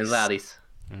 Vladis. 10 Vladis.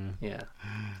 Yeah.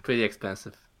 Pretty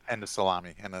expensive. And a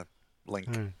salami and a link.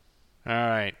 All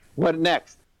right. What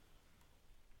next?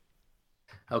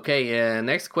 Okay,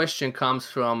 next question comes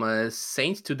from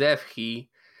Saints to Death. He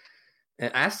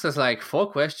asked us like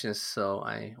 4 questions, so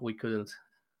we couldn't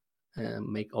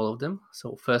make all of them.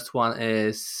 So first one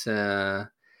is,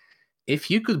 if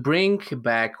you could bring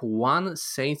back one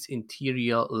Saints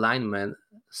interior lineman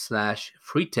 /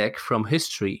 free tech from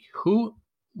history, who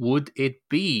would it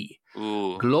be?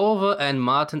 Ooh. Glover and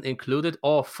Martin included,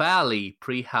 or fairly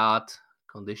pre-heart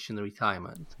condition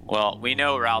retirement? Well, we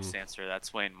know Ralph's answer.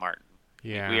 That's Wayne Martin.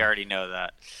 Yeah. We already know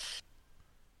that.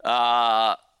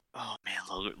 Oh,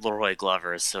 man, Leroy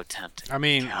Glover is so tempting. I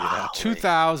mean,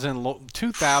 2000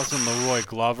 Leroy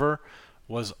Glover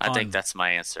was... I think that's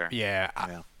my answer. Yeah.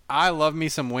 I love me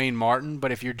some Wayne Martin,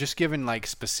 but if you're just given like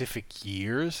specific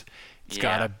years, it's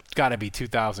gotta be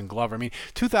 2000 Glover. I mean,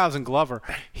 2000 Glover,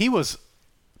 he was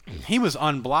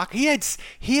unblocked. He had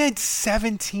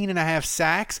 17 and a half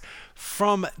sacks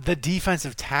from the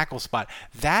defensive tackle spot.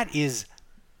 That is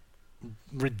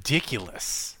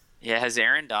ridiculous. Yeah, has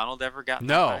Aaron Donald ever gotten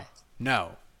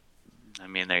No. I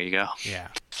mean, there you go. Yeah.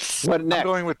 What next? I'm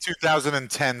going with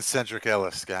 2010 Cedric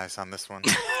Ellis, guys, on this one.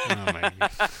 Oh my God.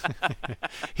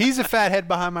 He's a fat head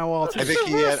behind my wall too. I think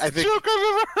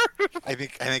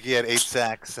he had 8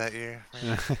 sacks that year.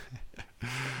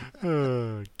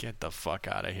 Get the fuck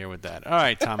out of here with that. All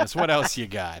right, Thomas, what else you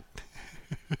got?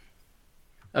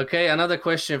 Okay, another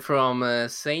question from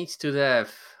Saints to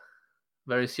Death.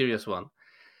 Very serious one.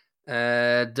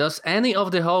 Does any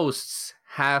of the hosts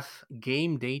have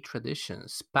game day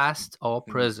traditions, past or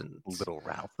present? Little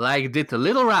Ralph. Like, did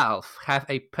Little Ralph have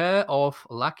a pair of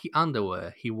lucky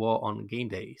underwear he wore on game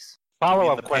days?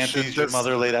 Follow-up question. Your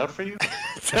mother laid out for you?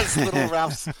 Does Little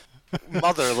Ralph's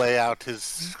mother lay out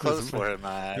his clothes for him?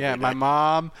 Yeah, my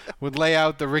mom would lay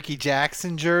out the Ricky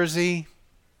Jackson jersey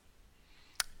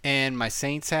and my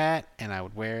Saints hat, and I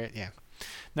would wear it. Yeah.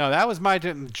 No, that was my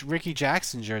Ricky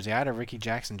Jackson jersey. I had a Ricky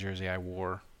Jackson jersey I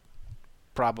wore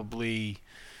probably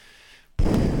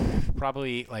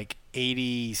like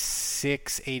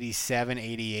 86, 87,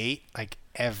 88, like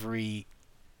every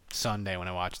Sunday when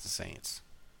I watched the Saints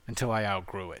until I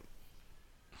outgrew it.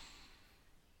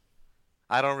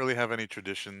 I don't really have any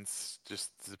traditions.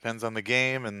 Just depends on the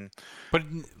game and but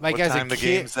like what as time a the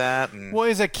kid, game's at. And well,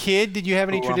 as a kid, did you have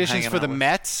any traditions for the with.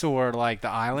 Mets or like the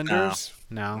Islanders?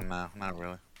 No, not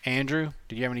really. Andrew,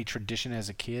 did you have any tradition as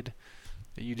a kid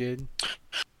that you did?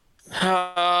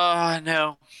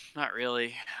 No, not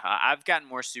really. I've gotten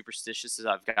more superstitious as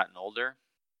I've gotten older.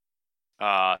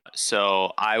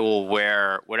 So I will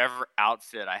wear whatever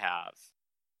outfit I have.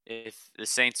 If the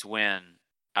Saints win,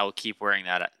 I will keep wearing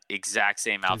that exact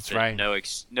same outfit. That's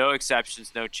right. No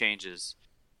exceptions, no changes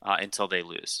until they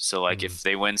lose. So like if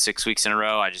they win 6 weeks in a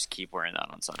row, I just keep wearing that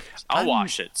on Sundays. I'll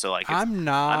wash it. So like I'm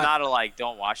not a like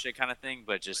don't wash it kind of thing,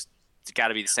 but just it's got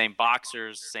to be the same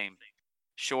boxers, same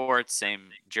shorts, same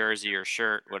jersey or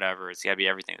shirt, whatever. It's got to be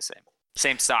everything the same.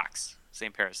 Same socks,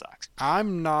 same pair of socks.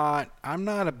 I'm not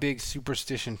a big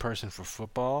superstition person for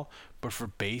football, but for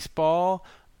baseball,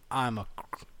 I'm a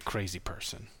crazy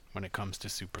person when it comes to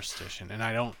superstition, and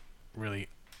I don't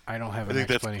have an explanation. I think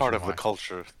that's part of the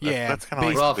culture. That's kind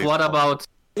of Ralph, what about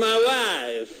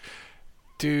my wife?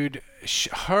 Dude,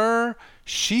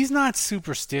 she's not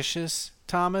superstitious,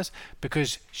 Thomas,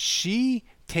 because she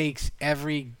takes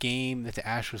every game that the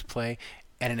Astros play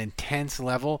at an intense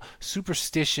level.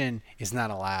 Superstition is not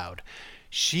allowed.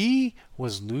 She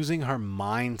was losing her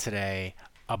mind today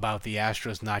about the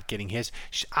Astros not getting hits.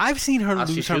 I've seen her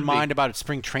lose her mind about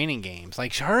spring training games.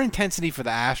 Like, her intensity for the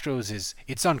Astros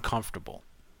it's uncomfortable.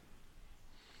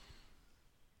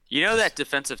 You know that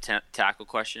defensive tackle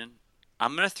question?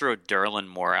 I'm going to throw Derlin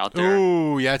Moore out there.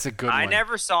 Ooh, yeah, that's a good one. I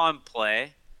never saw him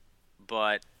play,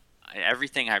 but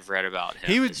everything I've read about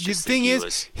him. The thing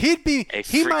is,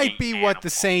 he might be what the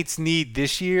Saints need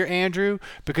this year, Andrew,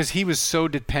 because he was so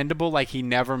dependable. Like, he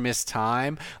never missed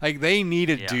time. Like, they need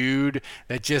a dude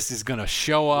that just is gonna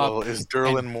show up. Well, is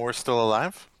Derlin Moore still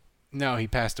alive? No, he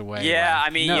passed away. Yeah, I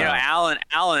mean, you know,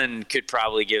 Alan could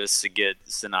probably give us a good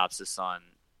synopsis on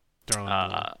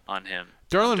him.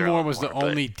 Derlin Moore was the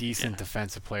only decent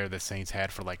defensive player the Saints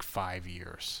had for like 5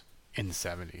 years in the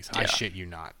 70s. I shit you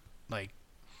not. Like.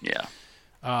 Yeah.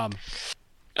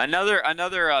 Another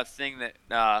thing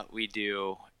that we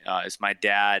do is my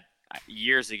dad.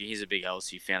 Years ago, he's a big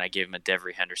LSU fan. I gave him a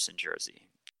Devery Henderson jersey.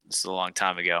 This is a long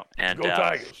time ago, and Go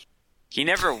Tigers. He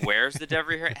never wears the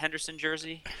Devery Henderson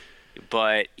jersey,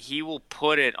 but he will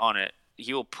put it on it.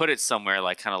 He will put it somewhere,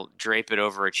 like kind of drape it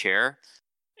over a chair,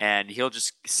 and he'll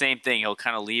just same thing. He'll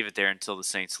kind of leave it there until the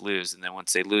Saints lose, and then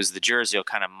once they lose the jersey, he'll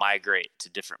kind of migrate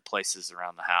to different places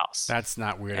around the house. That's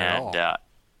not weird at all.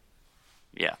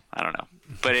 Yeah, I don't know.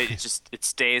 But it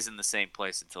stays in the same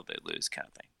place until they lose kind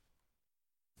of thing.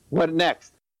 What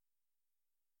next?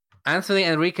 Anthony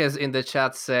Enriquez in the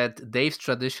chat said Dave's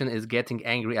tradition is getting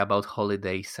angry about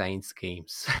holiday Saints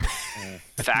games.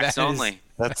 Facts only.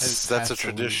 That's a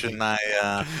tradition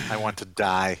I want to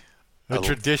die. A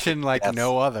tradition like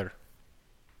no other.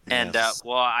 And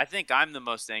well, I think I'm the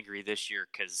most angry this year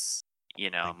because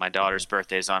my daughter's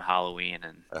birthday is on Halloween,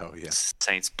 and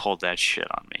Saints pulled that shit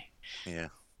on me. Yeah,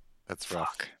 that's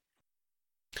rough.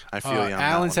 I feel you on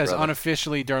Alan that says one,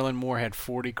 unofficially Derlin Moore had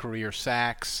 40 career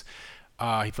sacks.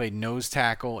 He played nose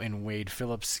tackle in Wade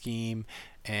Phillips' scheme,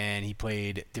 and he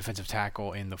played defensive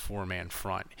tackle in the four-man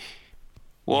front.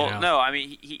 Well, no, I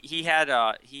mean he had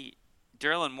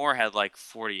Derlin Moore had like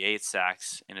 48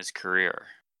 sacks in his career.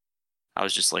 I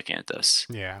was just looking at this.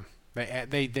 Yeah,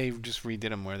 they just redid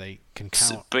them where they can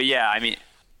count. But yeah, I mean.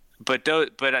 But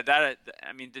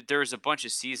there was a bunch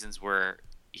of seasons where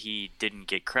he didn't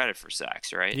get credit for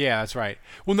sacks, right? Yeah, that's right.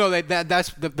 Well, no,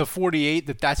 that's the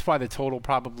 48. That's why the total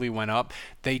probably went up.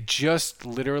 They just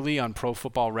literally on Pro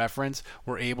Football Reference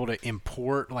were able to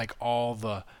import like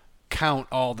count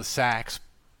all the sacks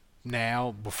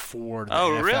now before the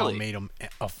NFL made them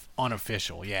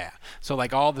unofficial. Yeah. So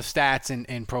like all the stats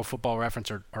in Pro Football Reference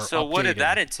are So updated. What did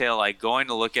that entail? Like going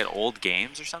to look at old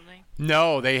games or something?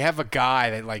 No, they have a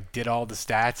guy that like did all the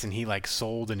stats and he like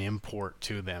sold an import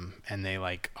to them and they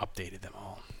like updated them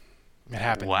all. It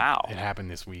happened. Wow. It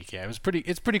happened this week. Yeah, it's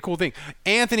a pretty cool thing.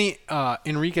 Anthony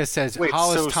Enriquez says Wait,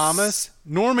 Hollis Thomas,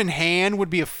 Norman Hand would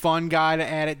be a fun guy to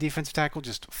add at defensive tackle.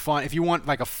 Just fun. If you want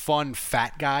like a fun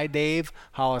fat guy, Dave,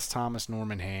 Hollis Thomas,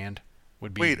 Norman Hand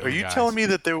would be. Wait, are you telling me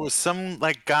that there was some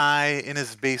like guy in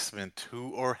his basement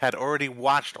who had already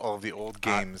watched all of the old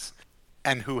games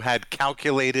and who had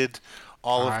calculated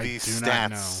all of these stats? I do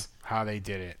not know how they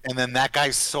did it. And then that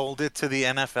guy sold it to the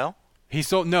NFL? He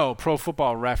sold Pro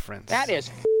Football Reference. That is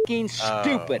f***ing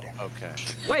stupid. Okay.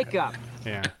 Wake up.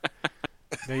 Yeah.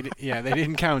 They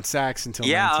didn't count sacks until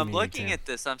 1982. I'm looking at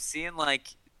this. I'm seeing like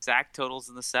sack totals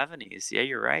in the 70s. Yeah,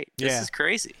 you're right. This is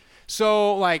crazy.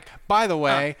 So, like, by the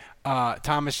way,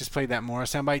 Thomas just played that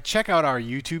Morris soundbite. Check out our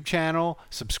YouTube channel.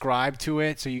 Subscribe to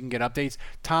it so you can get updates.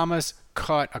 Thomas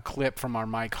cut a clip from our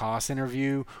Mike Haas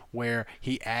interview where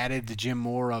he added the Jim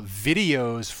Mora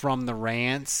videos from the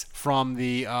rants from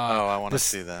the I want to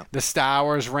see that. The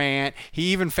Stowers rant.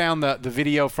 He even found the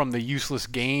video from the Useless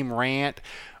Game rant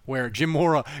where Jim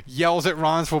Mora yells at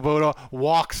Ron Swoboda,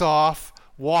 walks off,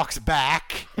 walks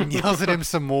back, and yells at him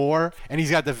some more. And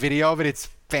he's got the video of it. It's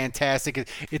fantastic.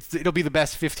 It'll be the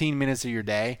best 15 minutes of your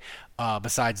day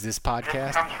besides this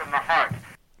podcast. This comes from the heart.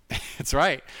 That's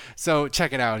right. So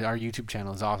check it out. Our YouTube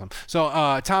channel is awesome.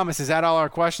 So, Thomas, is that all our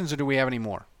questions, or do we have any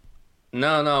more?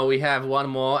 No, we have one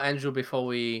more. Andrew, before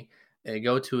we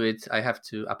go to it, I have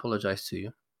to apologize to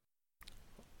you.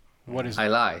 What is it? I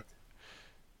lied.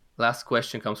 Last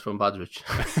question comes from Badrich.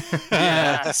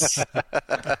 Yes.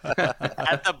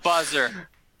 At the buzzer.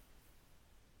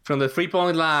 From the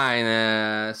 3-point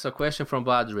line. So question from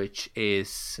Badrich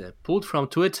is pulled from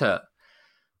Twitter.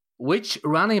 Which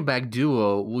running back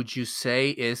duo would you say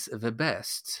is the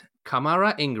best?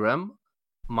 Kamara Ingram,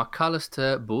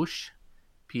 McAllister Bush,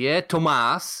 Pierre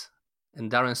Thomas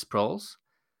and Darren Sproles,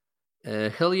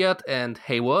 Hilliard and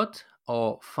Hayward,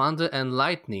 or Thunder and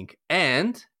Lightning?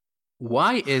 And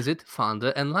why is it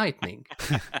Thunder and Lightning?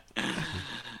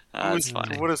 That's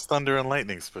funny. What is Thunder and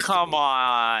Lightning supposed to be? Come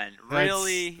on,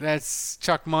 really? That's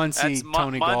Chuck Muncie,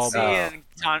 Tony Muncie Galbraith.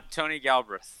 and Tony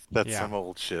Galbraith. That's some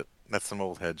old shit. That's some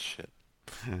old head shit.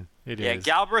 It yeah, is.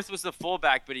 Galbraith was the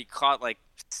fullback, but he caught like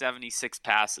 76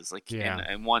 passes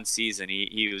in one season.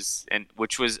 He was, and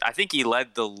which was, I think he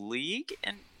led the league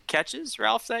in catches,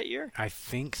 Ralph, that year. I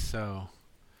think so.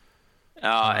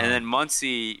 And then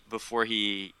Muncie, before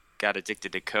he got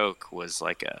addicted to coke, was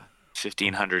like a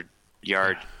 1,500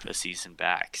 yard a season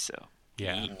back. So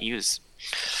yeah, he was.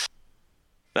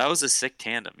 That was a sick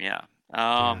tandem. Yeah.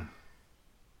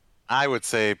 I would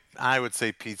say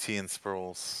PT and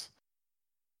Sproles.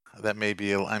 That may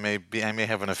be I may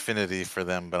have an affinity for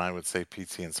them, but I would say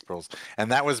PT and Sproles.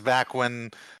 And that was back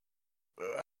when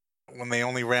they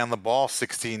only ran the ball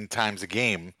 16 times a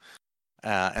game,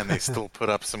 and they still put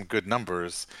up some good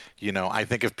numbers. You know, I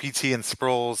think if PT and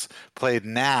Sproles played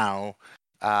now,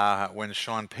 when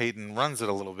Sean Payton runs it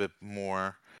a little bit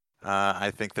more,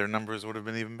 I think their numbers would have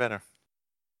been even better.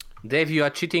 Dave, you are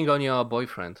cheating on your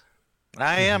boyfriend.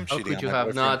 I am How cheating. could you on my have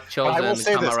boyfriend. not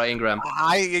chosen Kamara Ingram?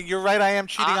 You're right. I am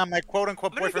cheating on my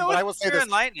quote-unquote boyfriend, but I will say this: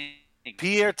 Lightning.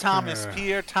 Pierre Thomas.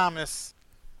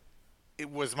 It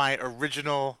was my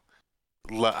original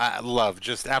love.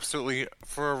 Just absolutely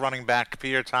for a running back,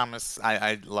 Pierre Thomas.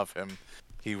 I love him.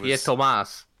 He was. Pierre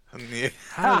Thomas. I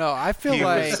don't know. I feel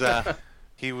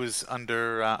he was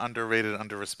underrated,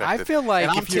 underrespected. I feel like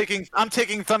and I'm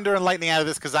taking Thunder and Lightning out of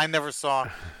this because I never saw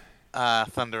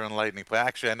Thunder and Lightning play.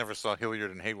 Actually, I never saw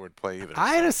Hilliard and Hayward play either.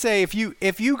 I had to say, if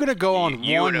you're gonna go on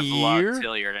you 1 would have year, loved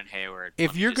Hilliard and Hayward.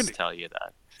 if you're gonna gonna tell you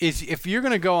that, if you're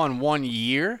gonna go on 1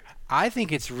 year, I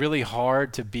think it's really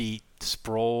hard to beat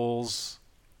Sproles,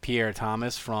 Pierre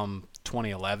Thomas from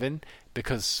 2011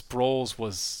 because Sproles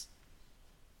was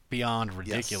beyond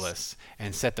ridiculous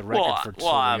and set the record for total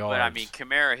yards. But I mean,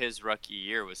 Kamara, his rookie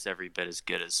year was every bit as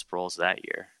good as Sproles that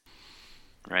year,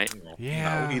 right?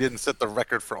 Yeah, no, he didn't set the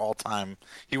record for all time.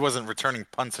 He wasn't returning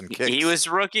punts and kicks. He was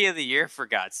rookie of the year, for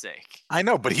God's sake. I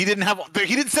know, but he didn't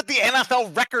set the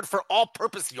NFL record for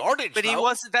all-purpose yardage. But he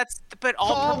wasn't. But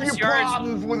all-purpose yards.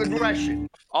 Problems with aggression.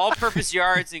 All-purpose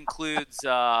yards includes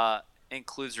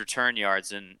return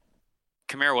yards, and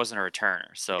Kamara wasn't a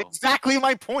returner. So exactly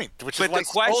my point. But the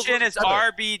question is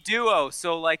RB duo.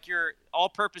 So like your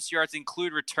all-purpose yards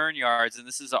include return yards, and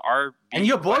this is a RB. And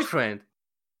your boyfriend.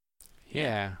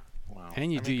 Yeah. Wow.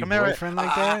 And you do your Kamara, boyfriend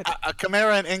like that?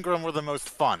 Kamara and Ingram were the most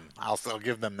fun. I'll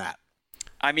give them that.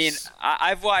 I mean,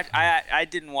 I've watched. I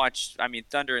didn't watch. I mean,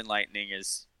 Thunder and Lightning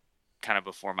is kind of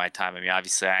before my time. I mean,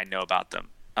 obviously, I know about them.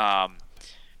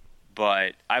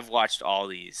 But I've watched all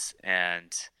these,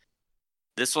 and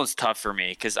this one's tough for me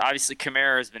because obviously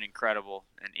Kamara has been incredible,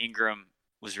 and Ingram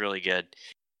was really good.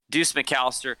 Deuce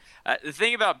McAllister. The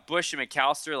thing about Bush and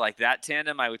McAllister, like that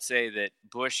tandem, I would say that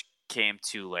Bush came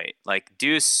too late. Like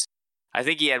Deuce, I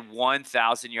think he had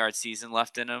 1,000-yard season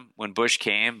left in him when Bush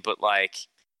came, but like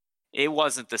it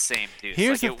wasn't the same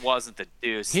Deuce. It wasn't the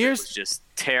Deuce. It was just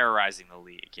terrorizing the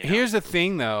league. You know? Here's the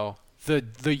thing, though.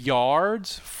 The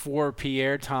yards for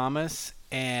Pierre Thomas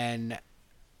and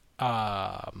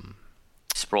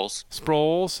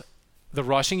Sproles, the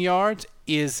rushing yards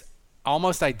is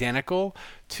almost identical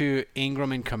to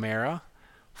Ingram and Kamara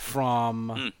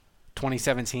from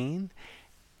 2017.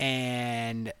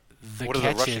 And what are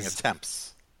the rushing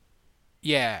attempts?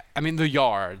 Yeah, I mean the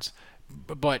yards,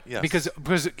 but yes. because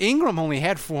Ingram only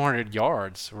had 400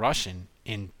 yards rushing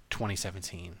in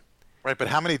 2017. Right, but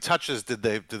how many touches did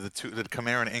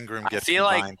Kamara and Ingram get?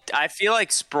 I feel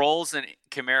like Sproles and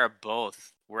Kamara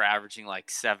both were averaging like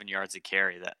 7 yards a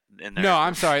carry. No,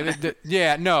 I'm sorry.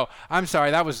 I'm sorry.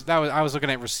 That was I was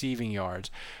looking at receiving yards.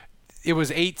 It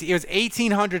was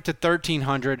 1,800 to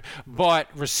 1,300, but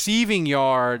receiving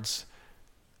yards,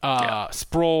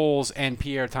 Sproles and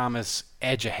Pierre Thomas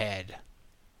edge ahead.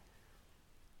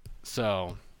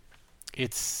 So,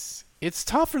 it's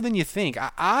tougher than you think.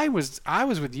 I was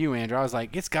with you, Andrew. I was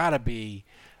like, it's gotta be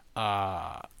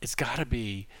Kamara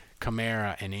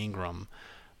and Ingram,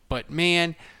 but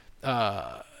man,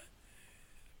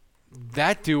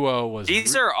 that duo was.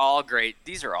 These are all great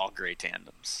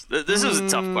tandems. This is a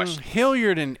tough question.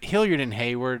 Hilliard and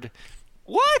Hayward.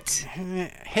 What?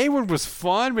 Hayward was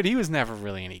fun, but he was never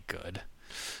really any good.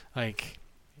 Like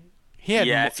he had.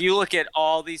 Yeah, if you look at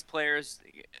all these players,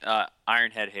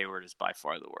 Ironhead Hayward is by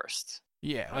far the worst.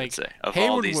 Yeah, I would say, of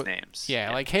Hayward all these names.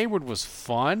 Yeah, like Hayward was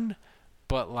fun,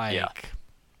 but like. Yeah.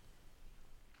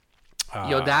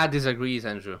 Your dad disagrees,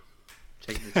 Andrew.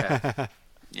 Check the chat.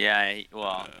 Yeah,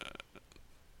 well,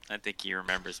 I think he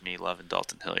remembers me loving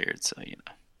Dalton Hilliard, so you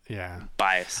know. Yeah.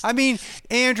 Biased. I mean,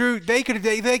 Andrew, they could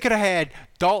have had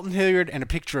Dalton Hilliard and a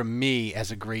picture of me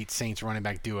as a great Saints running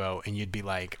back duo, and you'd be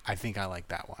like, I think I like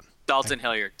that one. Dalton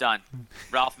Hilliard, done.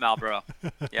 Ralph Malbrough.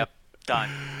 Yep, done.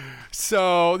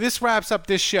 So this wraps up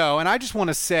this show, and I just want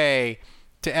to say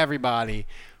to everybody,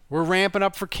 we're ramping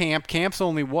up for camp. Camp's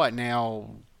only what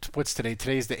now? What's today?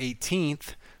 Today's the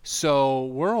 18th. So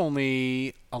we're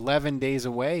only 11 days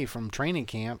away from training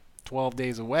camp, 12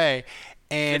 days away.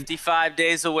 And 55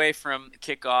 days away from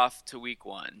kickoff to week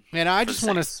 1. And I just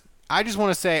want to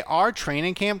say our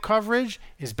training camp coverage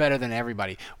is better than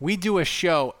everybody. We do a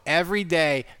show every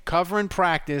day covering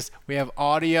practice. We have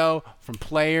audio from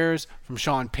players, from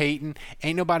Sean Payton.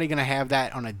 Ain't nobody going to have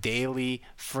that on a daily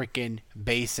freaking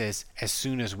basis as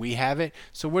soon as we have it.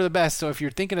 So we're the best. So if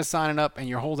you're thinking of signing up and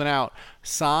you're holding out,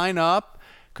 sign up.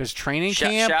 Because training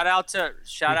camp. Shout out to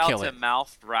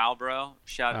Malf Ralbro.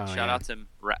 Shout out to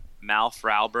Malf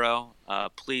Ralbro.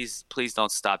 Please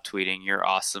don't stop tweeting. You're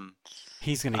awesome.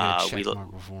 He's gonna get a check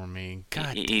mark before me.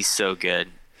 God, he's so good.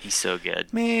 He's so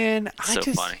good. Man,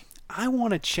 funny. I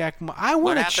want to check.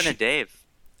 What happened to Dave?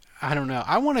 I don't know.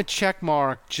 I want to check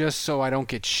mark just so I don't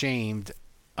get shamed.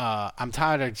 I'm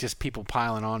tired of just people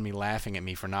piling on me, laughing at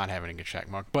me for not having a good check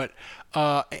mark. But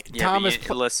Thomas,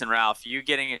 listen, Ralph, you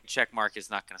getting a check mark is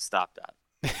not going to stop that.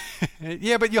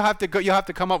 Yeah, but you'll have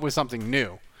to come up with something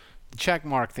new. The check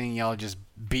mark thing, y'all just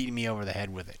beat me over the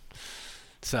head with it.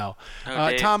 So,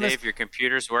 Dave, your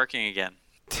computer's working again.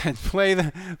 play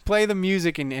the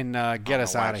music and get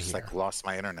us out of here. I just lost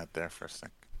my internet there for a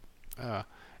second.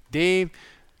 Dave,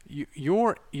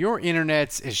 your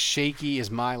internet's as shaky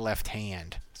as my left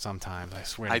hand. Sometimes, I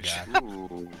swear to God.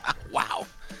 Wow,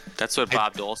 that's what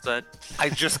Bob Dole said. I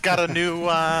just got a new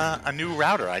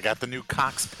router. I got the new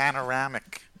Cox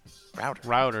Panoramic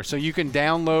router. So you can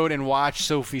download and watch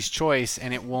Sophie's Choice,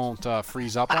 and it won't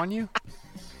freeze up on you.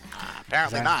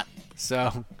 Apparently not.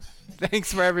 So,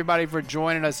 thanks for everybody for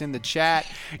joining us in the chat.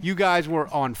 You guys were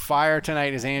on fire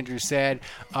tonight, as Andrew said.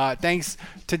 Thanks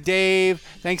to Dave.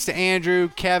 Thanks to Andrew,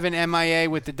 Kevin,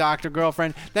 MIA with the Dr.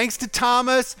 Girlfriend. Thanks to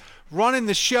Thomas, running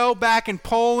the show back in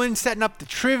Poland, setting up the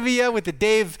trivia with the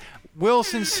Dave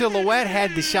Wilson silhouette.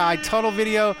 Had the Shy Tuttle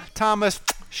video. Thomas,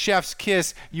 Chef's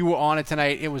kiss. You were on it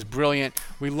tonight. It was brilliant.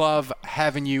 We love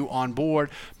having you on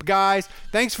board. But guys,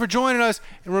 thanks for joining us.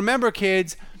 And remember,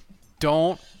 kids,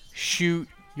 don't shoot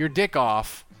your dick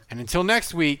off. And until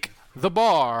next week, the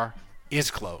bar is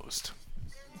closed.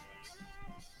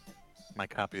 My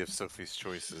copy of Sophie's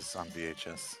Choice is on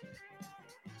VHS.